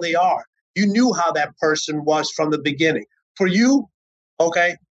not how they are. You knew how that person was from the beginning. For you,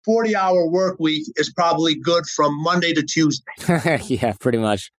 okay, 40-hour work week is probably good from Monday to Tuesday. Yeah, pretty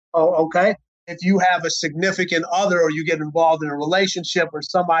much. Oh, okay. If you have a significant other or you get involved in a relationship or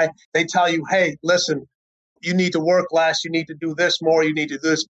somebody, they tell you, hey, listen, you need to work less, you need to do this more, you need to do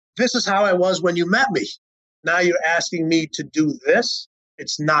this. This is how I was when you met me. Now you're asking me to do this.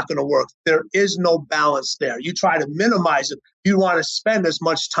 It's not going to work. There is no balance there. You try to minimize it. You want to spend as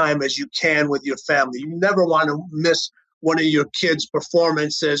much time as you can with your family. You never want to miss one of your kids'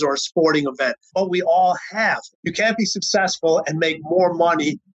 performances or a sporting event. But we all have. You can't be successful and make more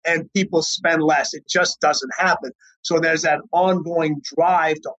money and people spend less. It just doesn't happen. So there's that ongoing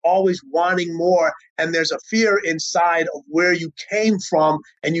drive to always wanting more. And there's a fear inside of where you came from,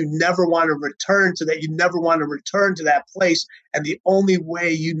 and you never want to return to that. You never want to return to that place. And the only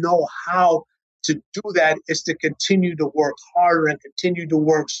way you know how to do that is to continue to work harder and continue to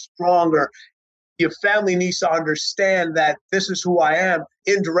work stronger. Your family needs to understand that this is who I am.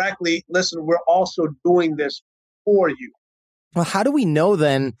 Indirectly, listen, we're also doing this for you. Well, how do we know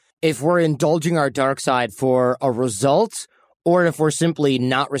then if we're indulging our dark side for a result, or if we're simply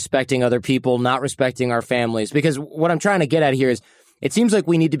not respecting other people, not respecting our families? Because what I'm trying to get at here is, it seems like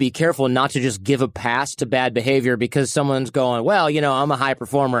we need to be careful not to just give a pass to bad behavior because someone's going, well, I'm a high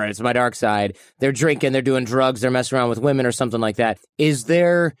performer. It's my dark side. They're drinking, they're doing drugs, they're messing around with women or something like that. Is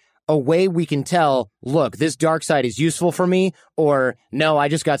there a way we can tell, look, this dark side is useful for me, or no, I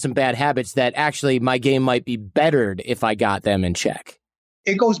just got some bad habits that actually my game might be bettered if I got them in check?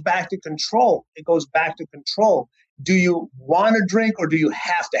 It goes back to control. Do you want to drink or do you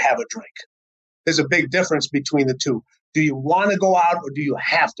have to have a drink? There's a big difference between the two. Do you want to go out or do you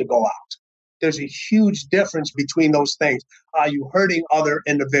have to go out? There's a huge difference between those things. Are you hurting other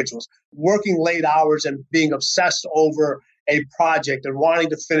individuals? Working late hours and being obsessed over a project and wanting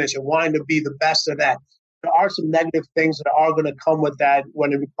to finish and wanting to be the best of that. There are some negative things that are going to come with that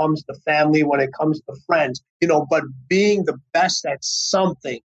when it comes to family, when it comes to friends, but being the best at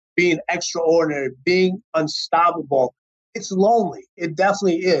something, being extraordinary, being unstoppable, it's lonely. It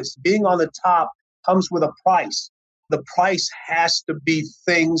definitely is. Being on the top comes with a price. The price has to be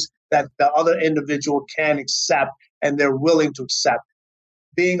things that the other individual can accept and they're willing to accept.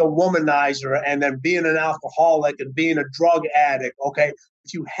 Being a womanizer and then being an alcoholic and being a drug addict, okay?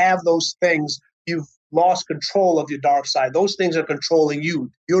 If you have those things, you've lost control of your dark side. Those things are controlling you.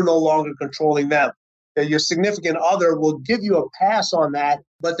 You're no longer controlling them. Your significant other will give you a pass on that,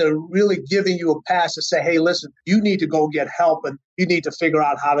 but they're really giving you a pass to say, hey, listen, you need to go get help and you need to figure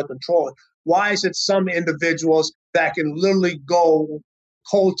out how to control it. Why is it some individuals that can literally go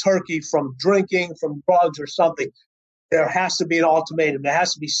cold turkey from drinking, from drugs or something? There has to be an ultimatum. There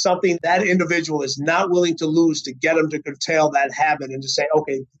has to be something that individual is not willing to lose to get them to curtail that habit and to say,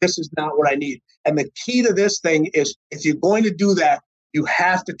 okay, this is not what I need. And the key to this thing is if you're going to do that, you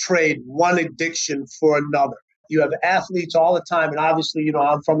have to trade one addiction for another. You have athletes all the time. And obviously,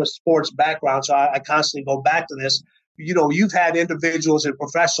 I'm from a sports background, so I constantly go back to this. You've had individuals in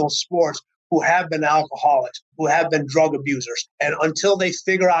professional sports who have been alcoholics, who have been drug abusers. And until they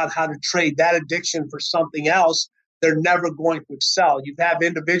figure out how to trade that addiction for something else, they're never going to excel. You have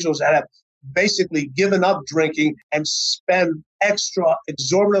individuals that have basically given up drinking and spend extra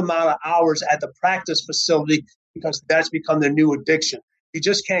exorbitant amount of hours at the practice facility because that's become their new addiction. You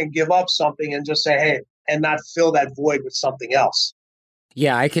just can't give up something and just say, hey, and not fill that void with something else.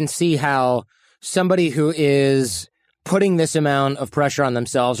 Yeah, I can see how somebody who is putting this amount of pressure on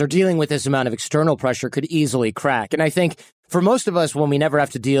themselves or dealing with this amount of external pressure could easily crack. And I think for most of us, when we never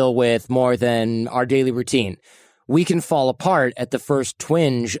have to deal with more than our daily routine, we can fall apart at the first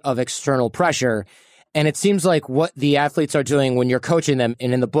twinge of external pressure. And it seems like what the athletes are doing when you're coaching them,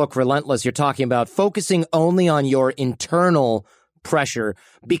 and in the book Relentless, you're talking about focusing only on your internal pressure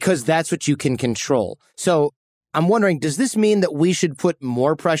because that's what you can control. So I'm wondering, does this mean that we should put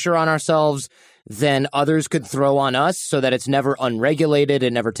more pressure on ourselves than others could throw on us so that it's never unregulated,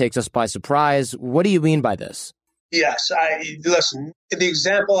 it never takes us by surprise? What do you mean by this? Yes. Listen, the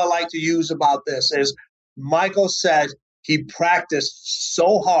example I like to use about this is Michael said he practiced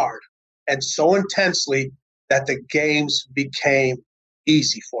so hard and so intensely that the games became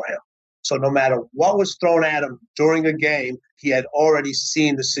easy for him. So no matter what was thrown at him during a game, he had already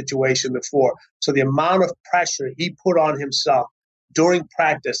seen the situation before. So the amount of pressure he put on himself during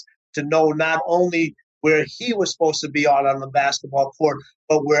practice to know not only where he was supposed to be on the basketball court,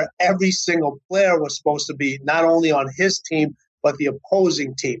 but where every single player was supposed to be, not only on his team, but the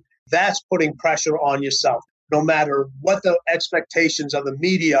opposing team. That's putting pressure on yourself. No matter what the expectations of the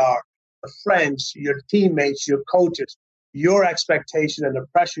media are, the friends, your teammates, your coaches, your expectation and the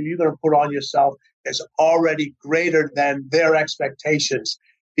pressure you're going to put on yourself is already greater than their expectations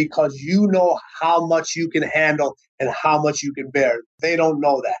because you know how much you can handle and how much you can bear. They don't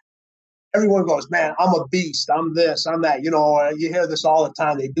know that. Everyone goes, man, I'm a beast. I'm this, I'm that. You hear this all the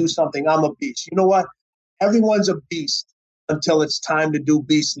time. They do something, I'm a beast. You know what? Everyone's a beast until it's time to do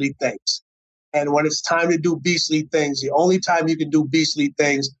beastly things. And when it's time to do beastly things, the only time you can do beastly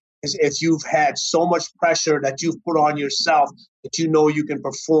things is if you've had so much pressure that you've put on yourself that you know you can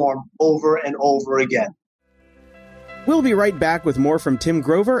perform over and over again. We'll be right back with more from Tim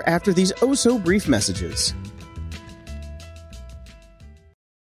Grover after these oh-so-brief messages.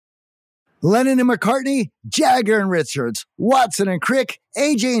 Lennon and McCartney, Jagger and Richards, Watson and Crick,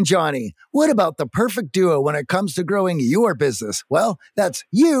 AJ and Johnny. What about the perfect duo when it comes to growing your business? Well, that's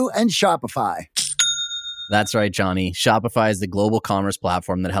you and Shopify. That's right, Johnny. Shopify is the global commerce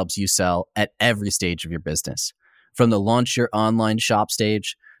platform that helps you sell at every stage of your business. From the launch your online shop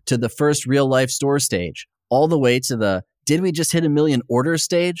stage to the first real-life store stage, all the way to the did we just hit 1 million orders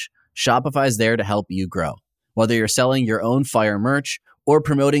stage, Shopify is there to help you grow. Whether you're selling your own fire merch or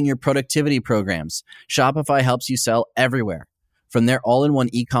promoting your productivity programs, Shopify helps you sell everywhere. From their all-in-one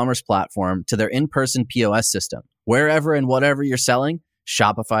e-commerce platform to their in-person POS system. Wherever and whatever you're selling,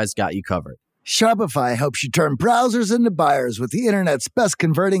 Shopify's got you covered. Shopify helps you turn browsers into buyers with the internet's best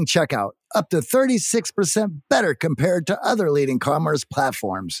converting checkout, up to 36% better compared to other leading commerce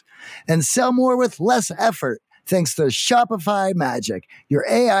platforms. And sell more with less effort thanks to Shopify Magic, your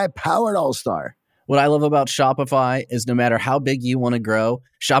AI-powered all-star. What I love about Shopify is no matter how big you want to grow,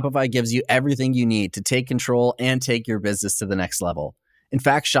 Shopify gives you everything you need to take control and take your business to the next level. In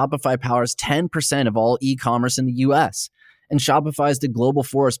fact, Shopify powers 10% of all e-commerce in the U.S., and Shopify is the global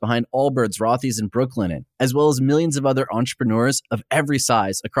force behind Allbirds, Rothy's, and Brooklinen, as well as millions of other entrepreneurs of every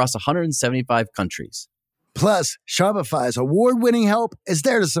size across 175 countries. Plus, Shopify's award-winning help is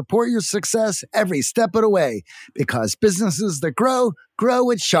there to support your success every step of the way because businesses that grow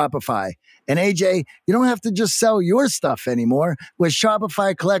with Shopify. And AJ, you don't have to just sell your stuff anymore. With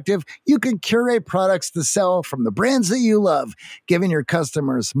Shopify Collective, you can curate products to sell from the brands that you love, giving your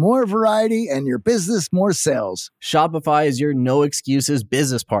customers more variety and your business more sales. Shopify is your no-excuses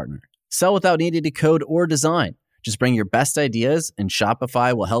business partner. Sell without needing to code or design. Just bring your best ideas, and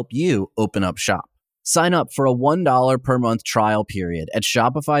Shopify will help you open up shop. Sign up for a $1 per month trial period at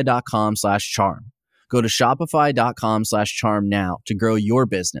shopify.com/charm. Go to shopify.com/charm now to grow your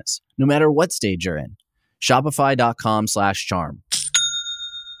business, no matter what stage you're in. Shopify.com/charm.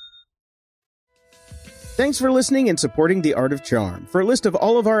 Thanks for listening and supporting The Art of Charm. For a list of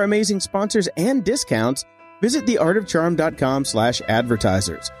all of our amazing sponsors and discounts, visit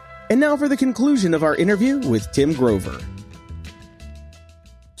theartofcharm.com/advertisers. And now for the conclusion of our interview with Tim Grover.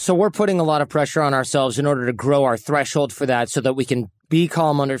 So we're putting a lot of pressure on ourselves in order to grow our threshold for that so that we can be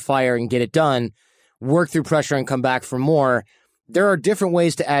calm under fire and get it done, work through pressure and come back for more. There are different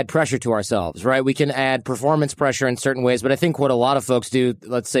ways to add pressure to ourselves, right? We can add performance pressure in certain ways, but I think what a lot of folks do,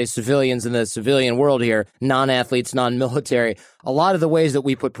 let's say civilians in the civilian world here, non-athletes, non-military, a lot of the ways that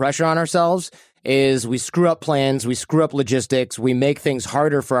we put pressure on ourselves is we screw up plans, we screw up logistics, we make things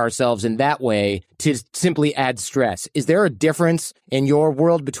harder for ourselves in that way to simply add stress. Is there a difference in your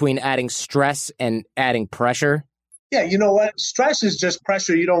world between adding stress and adding pressure? Yeah, you know what? Stress is just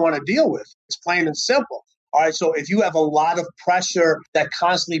pressure you don't want to deal with. It's plain and simple. All right, so if you have a lot of pressure that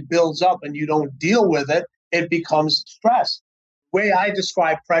constantly builds up and you don't deal with it, it becomes stress. The way I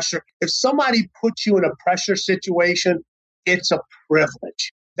describe pressure, if somebody puts you in a pressure situation, it's a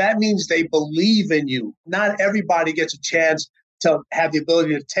privilege. That means they believe in you. Not everybody gets a chance to have the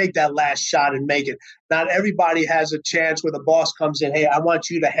ability to take that last shot and make it. Not everybody has a chance where the boss comes in, hey, I want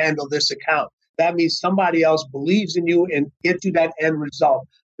you to handle this account. That means somebody else believes in you and gets you that end result.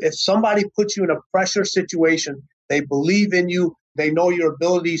 If somebody puts you in a pressure situation, they believe in you, they know your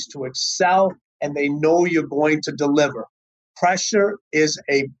abilities to excel, and they know you're going to deliver. Pressure is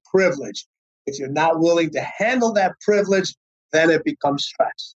a privilege. If you're not willing to handle that privilege, then it becomes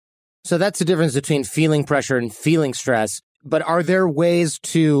stress. So that's the difference between feeling pressure and feeling stress. But are there ways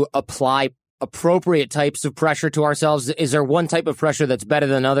to apply appropriate types of pressure to ourselves? Is there one type of pressure that's better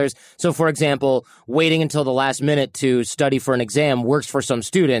than others? So, for example, waiting until the last minute to study for an exam works for some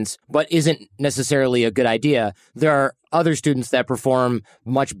students, but isn't necessarily a good idea. There are other students that perform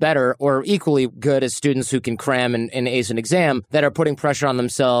much better or equally good as students who can cram and ace an exam that are putting pressure on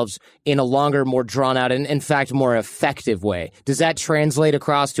themselves in a longer, more drawn out, and in fact, more effective way. Does that translate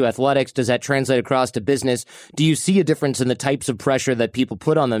across to athletics? Does that translate across to business? Do you see a difference in the types of pressure that people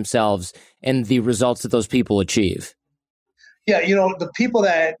put on themselves and the results that those people achieve? Yeah, you know, the people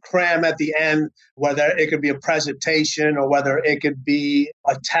that cram at the end, whether it could be a presentation or whether it could be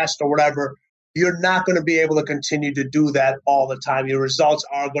a test or whatever, you're not going to be able to continue to do that all the time. Your results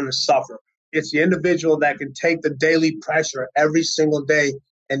are going to suffer. It's the individual that can take the daily pressure every single day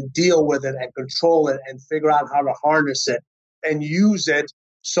and deal with it and control it and figure out how to harness it and use it.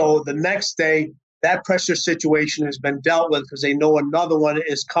 So the next day, that pressure situation has been dealt with because they know another one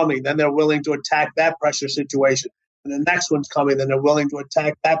is coming. Then they're willing to attack that pressure situation. And the next one's coming, then they're willing to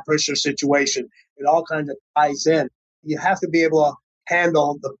attack that pressure situation. It all kind of ties in. You have to be able to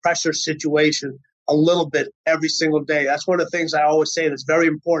handle the pressure situation a little bit every single day. That's one of the things I always say that's very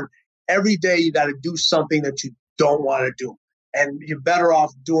important. Every day you got to do something that you don't want to do. And you're better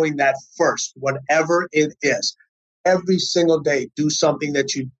off doing that first, whatever it is. Every single day, do something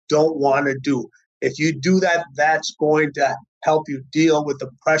that you don't want to do. If you do that, that's going to help you deal with the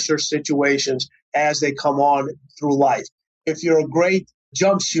pressure situations as they come on through life. If you're a great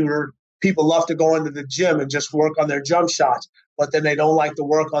jump shooter, people love to go into the gym and just work on their jump shots, but then they don't like to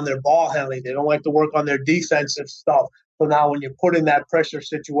work on their ball handling. They don't like to work on their defensive stuff. So now when you're put in that pressure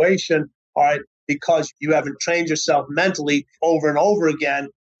situation, all right, because you haven't trained yourself mentally over and over again,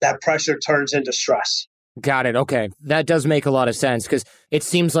 that pressure turns into stress. Got it. Okay. That does make a lot of sense because it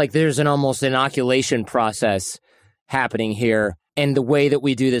seems like there's an almost inoculation process happening here. And the way that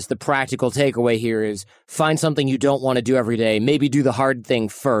we do this, the practical takeaway here is find something you don't want to do every day. Maybe do the hard thing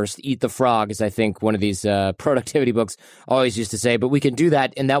first. Eat the frog, as I think one of these productivity books always used to say. But we can do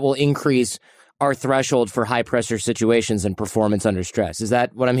that, and that will increase our threshold for high-pressure situations and performance under stress. Is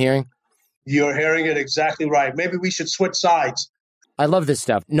that what I'm hearing? You're hearing it exactly right. Maybe we should switch sides. I love this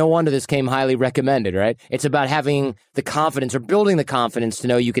stuff. No wonder this came highly recommended, right? It's about having the confidence or building the confidence to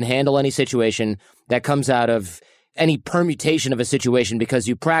know you can handle any situation that comes out of any permutation of a situation because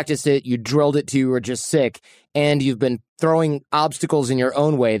you practiced it, you drilled it till you were just sick, and you've been throwing obstacles in your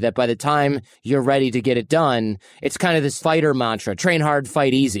own way that by the time you're ready to get it done, it's kind of this fighter mantra, train hard,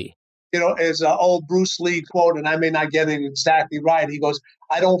 fight easy. You know, it's an old Bruce Lee quote, and I may not get it exactly right. He goes,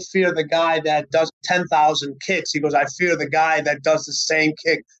 I don't fear the guy that does 10,000 kicks. He goes, I fear the guy that does the same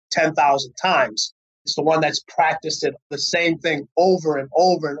kick 10,000 times. It's the one that's practiced it, the same thing over and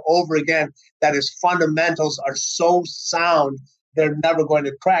over and over again, that his fundamentals are so sound, they're never going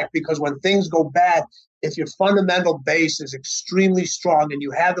to crack. Because when things go bad, If your fundamental base is extremely strong and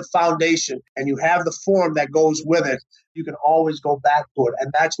you have the foundation and you have the form that goes with it, you can always go back to it.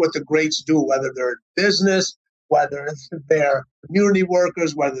 And that's what the greats do, whether they're in business, whether they're community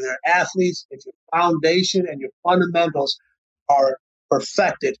workers, whether they're athletes. If your foundation and your fundamentals are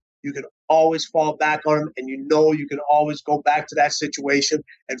perfected, you can always fall back on them, and you know you can always go back to that situation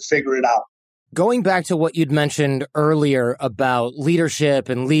and figure it out. Going back to what you'd mentioned earlier about leadership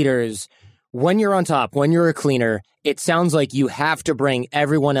and leaders, when you're on top, when you're a cleaner, it sounds like you have to bring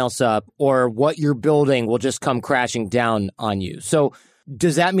everyone else up or what you're building will just come crashing down on you. So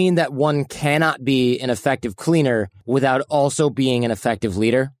does that mean that one cannot be an effective cleaner without also being an effective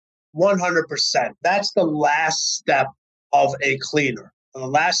leader? 100%. That's the last step of a cleaner. The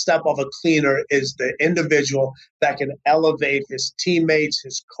last step of a cleaner is the individual that can elevate his teammates,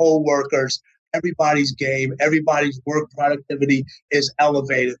 his co-workers, everybody's game, everybody's work productivity is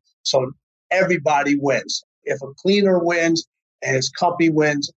elevated. So everybody wins. If a cleaner wins and his company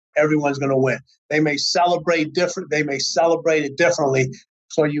wins, everyone's going to win. They may celebrate it differently.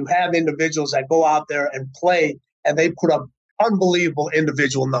 So you have individuals that go out there and play, and they put up unbelievable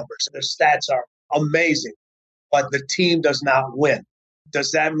individual numbers. Their stats are amazing, but the team does not win.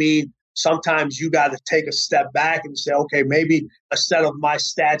 Does that mean sometimes you got to take a step back and say, okay, maybe instead of my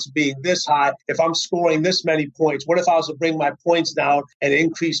stats being this high, if I'm scoring this many points, what if I was to bring my points down and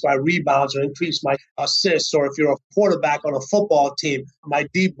increase my rebounds or increase my assists? Or if you're a quarterback on a football team, my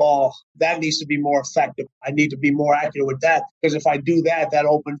deep ball, that needs to be more effective. I need to be more accurate with that, because if I do that, that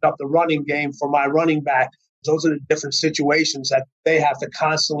opens up the running game for my running back. Those are the different situations that they have to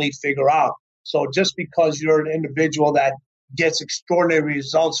constantly figure out. So just because you're an individual that gets extraordinary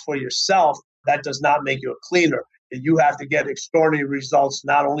results for yourself, that does not make you a cleaner. You have to get extraordinary results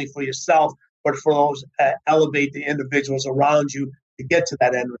not only for yourself, but for those that elevate the individuals around you to get to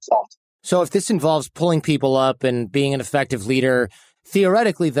that end result. So if this involves pulling people up and being an effective leader,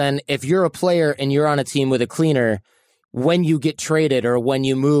 theoretically then, if you're a player and you're on a team with a cleaner, when you get traded or when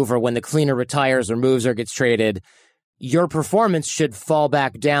you move or when the cleaner retires or moves or gets traded, your performance should fall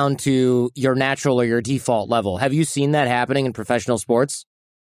back down to your natural or your default level. Have you seen that happening in professional sports?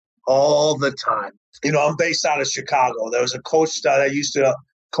 All the time. I'm based out of Chicago. There was a coach that used to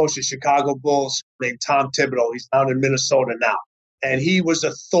coach the Chicago Bulls named Tom Thibodeau. He's down in Minnesota now. And he was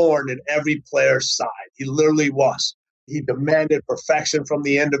a thorn in every player's side. He literally was. He demanded perfection from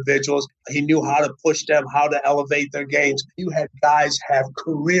the individuals. He knew how to push them, how to elevate their games. You had guys have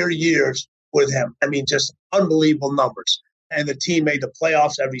career years with him. Just unbelievable numbers. And the team made the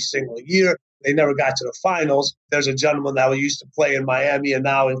playoffs every single year. They never got to the finals. There's a gentleman that used to play in Miami and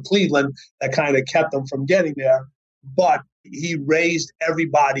now in Cleveland that kind of kept them from getting there. But he raised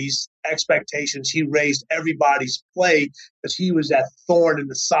everybody's expectations. He raised everybody's play because he was that thorn in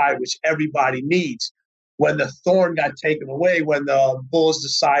the side, which everybody needs. When the thorn got taken away, when the Bulls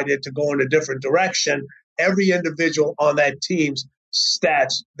decided to go in a different direction, every individual on that team's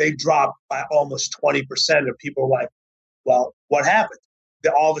stats, they dropped by almost 20%. And people were like, well, what happened?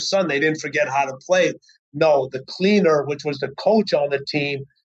 All of a sudden, they didn't forget how to play. No, the cleaner, which was the coach on the team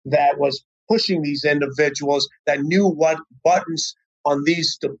that was pushing these individuals, that knew what buttons on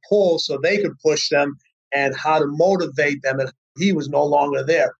these to pull so they could push them and how to motivate them. And he was no longer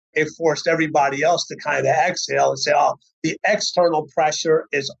there. It forced everybody else to kind of exhale and say, oh, the external pressure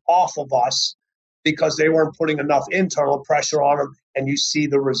is off of us, because they weren't putting enough internal pressure on them. And you see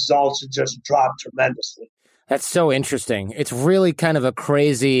the results just drop tremendously. That's so interesting. It's really kind of a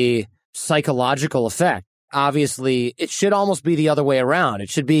crazy psychological effect. Obviously, it should almost be the other way around. It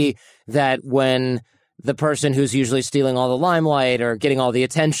should be that when the person who's usually stealing all the limelight or getting all the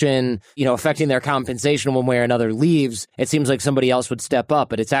attention, affecting their compensation one way or another leaves, it seems like somebody else would step up,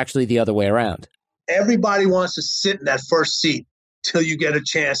 but it's actually the other way around. Everybody wants to sit in that first seat till you get a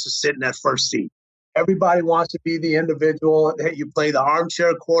chance to sit in that first seat. Everybody wants to be the individual. Hey, you play the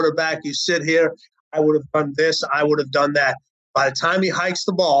armchair quarterback. You sit here. I would have done this. I would have done that. By the time he hikes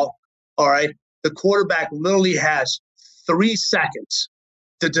the ball, all right, the quarterback literally has 3 seconds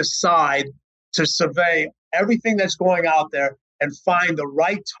to decide, to survey everything that's going out there and find the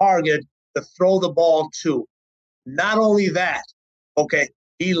right target to throw the ball to. Not only that, okay,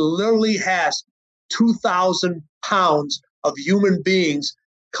 he literally has 2,000 pounds of human beings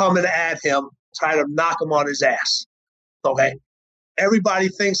coming at him, trying to knock him on his ass, okay? Everybody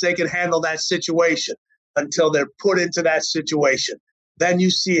thinks they can handle that situation until they're put into that situation. Then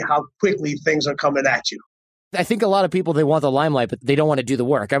you see how quickly things are coming at you. I think a lot of people, they want the limelight, but they don't want to do the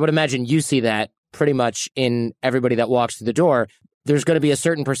work. I would imagine you see that pretty much in everybody that walks through the door. There's going to be a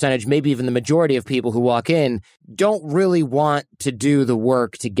certain percentage, maybe even the majority of people who walk in, don't really want to do the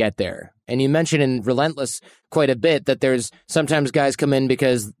work to get there. And you mentioned in Relentless quite a bit that there's sometimes guys come in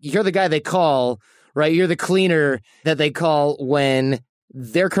because you're the guy they call, right? You're the cleaner that they call when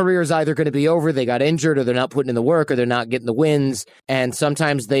their career is either going to be over, they got injured, or they're not putting in the work, or they're not getting the wins. And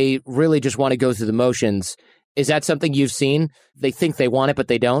sometimes they really just want to go through the motions. Is that something you've seen? They think they want it, but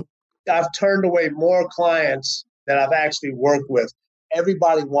they don't? I've turned away more clients than I've actually worked with.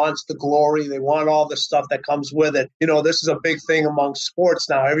 Everybody wants the glory. They want all the stuff that comes with it. This is a big thing among sports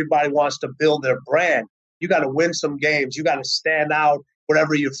now. Everybody wants to build their brand. You got to win some games. You got to stand out,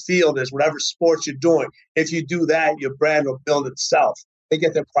 whatever your field is, whatever sports you're doing. If you do that, your brand will build itself. They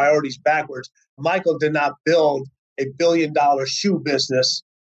get their priorities backwards. Michael did not build a billion-dollar shoe business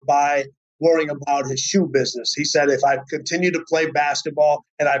by worrying about his shoe business. He said, if I continue to play basketball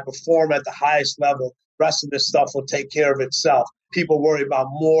and I perform at the highest level, the rest of this stuff will take care of itself. People worry about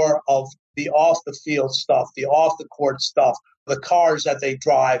more of the off-the-field stuff, the off-the-court stuff, the cars that they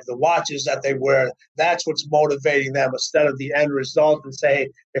drive, the watches that they wear. That's what's motivating them instead of the end result, and say,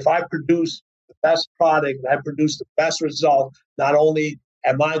 if I produce the best product, I produce the best result, not only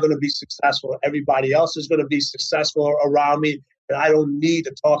am I going to be successful, everybody else is going to be successful around me, and I don't need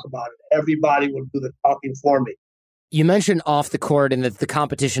to talk about it. Everybody will do the talking for me. You mentioned off the court and that the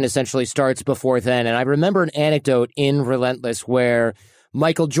competition essentially starts before then. And I remember an anecdote in Relentless where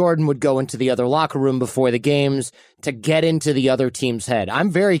Michael Jordan would go into the other locker room before the games to get into the other team's head. I'm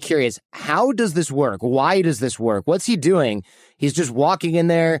very curious. How does this work? Why does this work? What's he doing? He's just walking in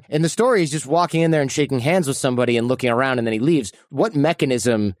there. In the story, he's just walking in there and shaking hands with somebody and looking around, and then he leaves. What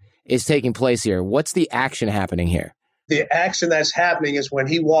mechanism is taking place here? What's the action happening here? The action that's happening is when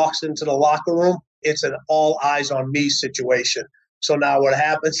he walks into the locker room, it's an all eyes on me situation. So now what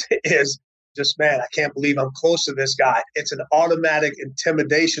happens is just, man, I can't believe I'm close to this guy. It's an automatic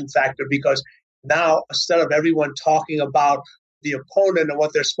intimidation factor because now instead of everyone talking about the opponent and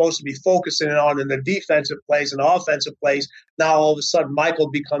what they're supposed to be focusing on in the defensive plays and offensive plays, now all of a sudden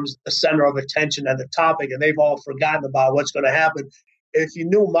Michael becomes the center of attention and the topic, and they've all forgotten about what's going to happen. If you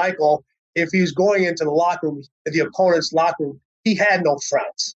knew Michael, if he's going into the locker room, the opponent's locker room, he had no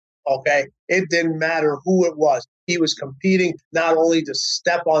friends. Okay, it didn't matter who it was. He was competing not only to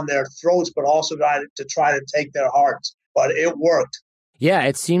step on their throats, but also to try to take their hearts. But it worked. Yeah,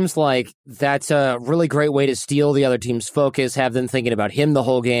 it seems like that's a really great way to steal the other team's focus, have them thinking about him the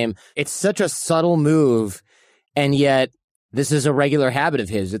whole game. It's such a subtle move, and yet this is a regular habit of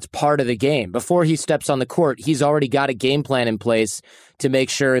his. It's part of the game. Before he steps on the court, he's already got a game plan in place to make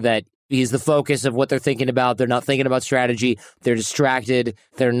sure that he's the focus of what they're thinking about. They're not thinking about strategy. They're distracted.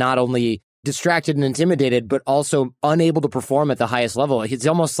 They're not only distracted and intimidated, but also unable to perform at the highest level. It's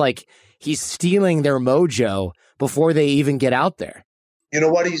almost like he's stealing their mojo before they even get out there. You know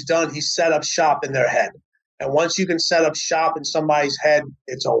what he's done? He's set up shop in their head. And once you can set up shop in somebody's head,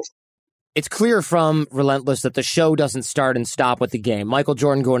 it's over. It's clear from Relentless that the show doesn't start and stop with the game. Michael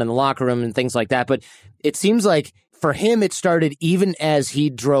Jordan going in the locker room and things like that. But it seems like for him, it started even as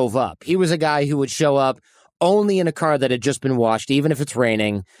he drove up. He was a guy who would show up only in a car that had just been washed, even if it's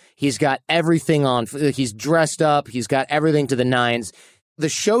raining. He's got everything on. He's dressed up. He's got everything to the nines. The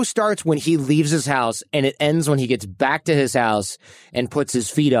show starts when he leaves his house, and it ends when he gets back to his house and puts his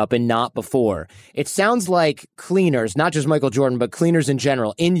feet up, and not before. It sounds like cleaners, not just Michael Jordan, but cleaners in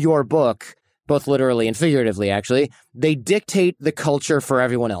general, in your book, both literally and figuratively, actually, they dictate the culture for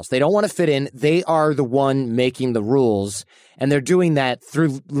everyone else. They don't want to fit in. They are the one making the rules, and they're doing that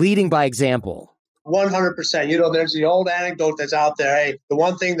through leading by example. 100%. You know, there's the old anecdote that's out there. Hey, the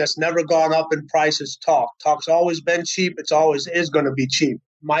one thing that's never gone up in price is talk. Talk's always been cheap. It's always is going to be cheap.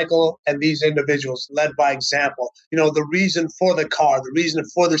 Michael and these individuals led by example. You know, the reason for the car, the reason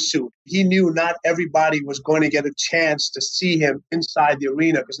for the suit. He knew not everybody was going to get a chance to see him inside the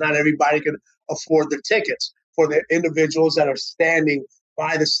arena because not everybody could afford the tickets. For the individuals that are standing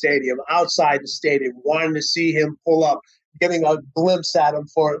by the stadium, outside the stadium, wanting to see him pull up, getting a glimpse at him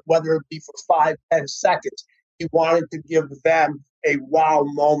for whether it be for 5-10 seconds. He wanted to give them a wow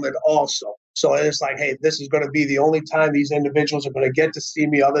moment also. So it's like, hey, this is going to be the only time these individuals are going to get to see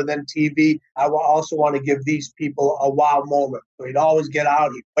me other than TV. I will also want to give these people a wow moment. So he'd always get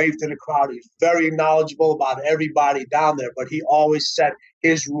out. He'd wave to the crowd. He's very knowledgeable about everybody down there, but he always set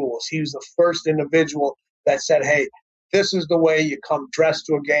his rules. He was the first individual that said, hey, this is the way you come dressed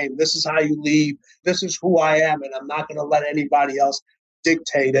to a game. This is how you leave. This is who I am, and I'm not going to let anybody else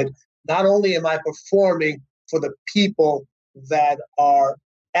dictate it. Not only am I performing for the people that are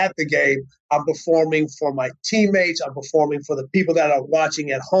at the game, I'm performing for my teammates. I'm performing for the people that are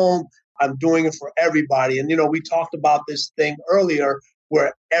watching at home. I'm doing it for everybody. And, you know, we talked about this thing earlier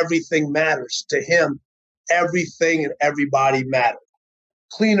where everything matters. To him, everything and everybody matters.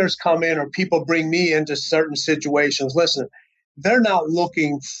 cleaners come in or people bring me into certain situations, listen, they're not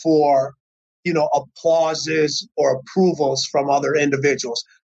looking for, applauses or approvals from other individuals.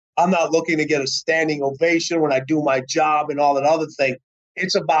 I'm not looking to get a standing ovation when I do my job and all that other thing.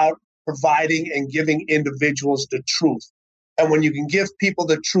 It's about providing and giving individuals the truth. And when you can give people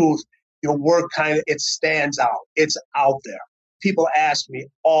the truth, your work it stands out. It's out there. People ask me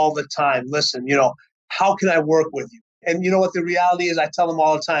all the time, listen, how can I work with you? And you know what the reality is? I tell them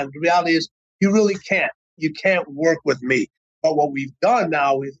all the time, the reality is you really can't. You can't work with me. But what we've done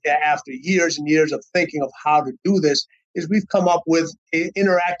now, after years and years of thinking of how to do this, is we've come up with an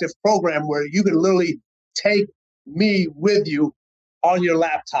interactive program where you can literally take me with you on your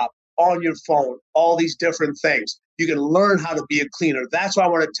laptop, on your phone, all these different things. You can learn how to be a cleaner. That's why I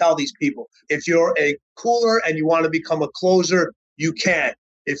want to tell these people. If you're a cooler and you want to become a closer, you can.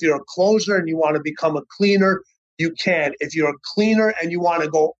 If you're a closer and you want to become a cleaner, you can. If you're a cleaner and you want to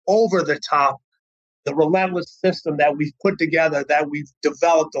go over the top, the Relentless system that we've put together, that we've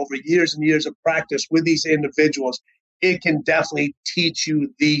developed over years and years of practice with these individuals, it can definitely teach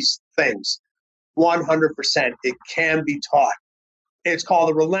you these things. 100%. It can be taught. It's called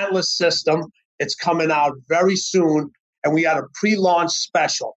the Relentless system. It's coming out very soon, and we got a pre-launch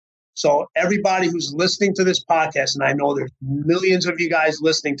special. So everybody who's listening to this podcast, and I know there's millions of you guys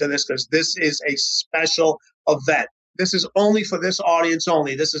listening to this because this is a special event. This is only for this audience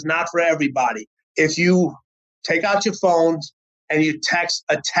only. This is not for everybody. If you take out your phones and you text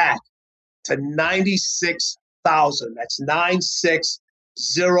ATTACK to 96,000, that's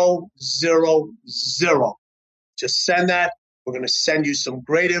 96000. Just send that. We're going to send you some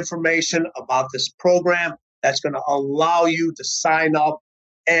great information about this program that's going to allow you to sign up.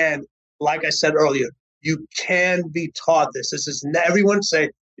 And like I said earlier, you can be taught this. This is everyone say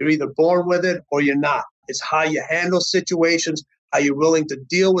you're either born with it or you're not. It's how you handle situations, how you're willing to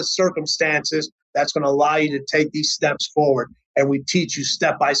deal with circumstances. That's going to allow you to take these steps forward. And we teach you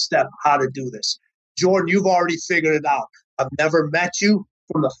step by step how to do this. Jordan, you've already figured it out. I've never met you.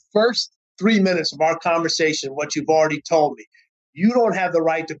 From the first 3 minutes of our conversation, what you've already told me, you don't have the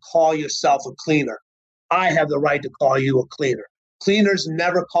right to call yourself a cleaner. I have the right to call you a cleaner. Cleaners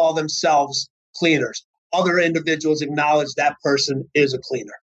never call themselves cleaners. Other individuals acknowledge that person is a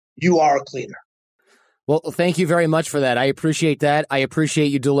cleaner. You are a cleaner. Well, thank you very much for that. I appreciate that. I appreciate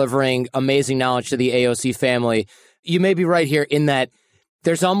you delivering amazing knowledge to the AOC family. You may be right here in that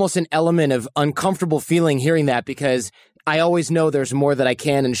there's almost an element of uncomfortable feeling hearing that because I always know there's more that I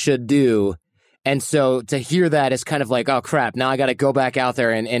can and should do. And so to hear that is kind of like, oh, crap, now I got to go back out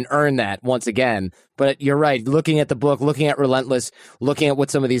there and earn that once again. But you're right. Looking at the book, looking at Relentless, looking at what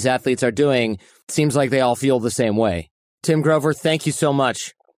some of these athletes are doing, seems like they all feel the same way. Tim Grover, thank you so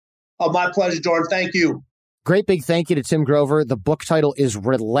much. Oh, my pleasure, Jordan. Thank you. Great big thank you to Tim Grover. The book title is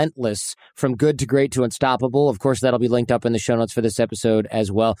Relentless, From Good to Great to Unstoppable. Of course, that'll be linked up in the show notes for this episode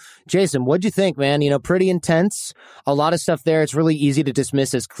as well. Jason, what'd you think, man? Pretty intense. A lot of stuff there. It's really easy to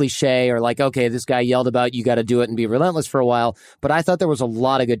dismiss as cliche or like, okay, this guy yelled about you got to do it and be relentless for a while. But I thought there was a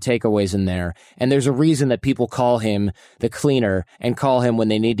lot of good takeaways in there. And there's a reason that people call him the cleaner and call him when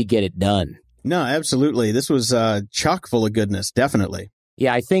they need to get it done. No, absolutely. This was chock full of goodness, definitely.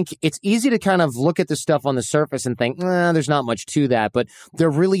 Yeah, I think it's easy to kind of look at the stuff on the surface and think, there's not much to that. But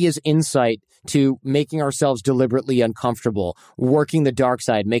there really is insight to making ourselves deliberately uncomfortable, working the dark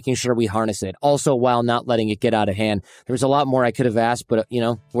side, making sure we harness it, also while not letting it get out of hand. There's a lot more I could have asked, but,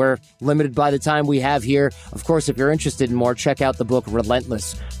 we're limited by the time we have here. Of course, if you're interested in more, check out the book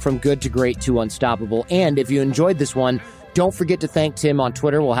Relentless, From Good to Great to Unstoppable. And if you enjoyed this one, don't forget to thank Tim on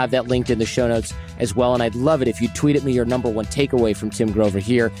Twitter. We'll have that linked in the show notes as well. And I'd love it if you tweet at me your number one takeaway from Tim Grover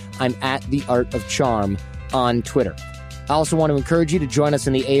here. I'm at The Art of Charm on Twitter. I also want to encourage you to join us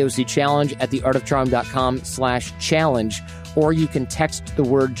in the AOC Challenge at theartofcharm.com/challenge, or you can text the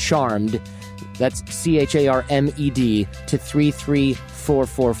word charmed, that's CHARMED, to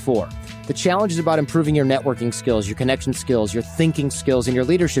 33444. The challenge is about improving your networking skills, your connection skills, your thinking skills, and your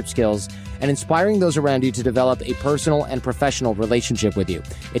leadership skills, and inspiring those around you to develop a personal and professional relationship with you.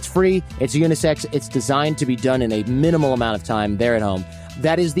 It's free, it's unisex, it's designed to be done in a minimal amount of time there at home.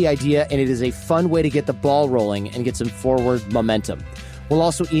 That is the idea, and it is a fun way to get the ball rolling and get some forward momentum. We'll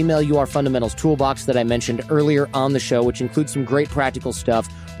also email you our fundamentals toolbox that I mentioned earlier on the show, which includes some great practical stuff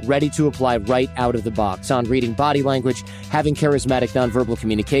ready to apply right out of the box on reading body language, having charismatic nonverbal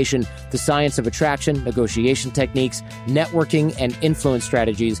communication, the science of attraction, negotiation techniques, networking and influence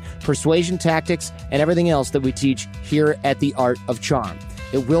strategies, persuasion tactics, and everything else that we teach here at The Art of Charm.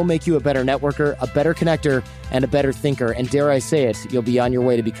 It will make you a better networker, a better connector, and a better thinker. And dare I say it, you'll be on your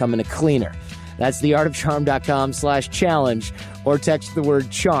way to becoming a cleaner. That's theartofcharm.com/challenge, or text the word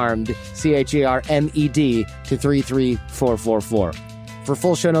charmed, CHARMED, to 33444. For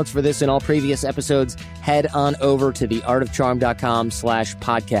full show notes for this and all previous episodes, head on over to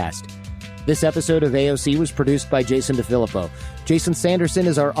theartofcharm.com/podcast. This episode of AOC was produced by Jason DeFilippo. Jason Sanderson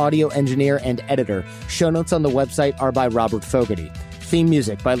is our audio engineer and editor. Show notes on the website are by Robert Fogarty. Theme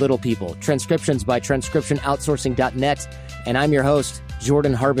music by Little People. Transcriptions by transcriptionoutsourcing.net. And I'm your host,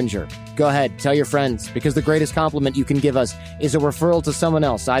 Jordan Harbinger. Go ahead, tell your friends, because the greatest compliment you can give us is a referral to someone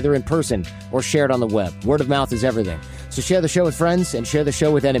else, either in person or shared on the web. Word of mouth is everything. So share the show with friends and share the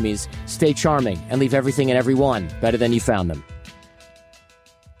show with enemies. Stay charming and leave everything and everyone better than you found them.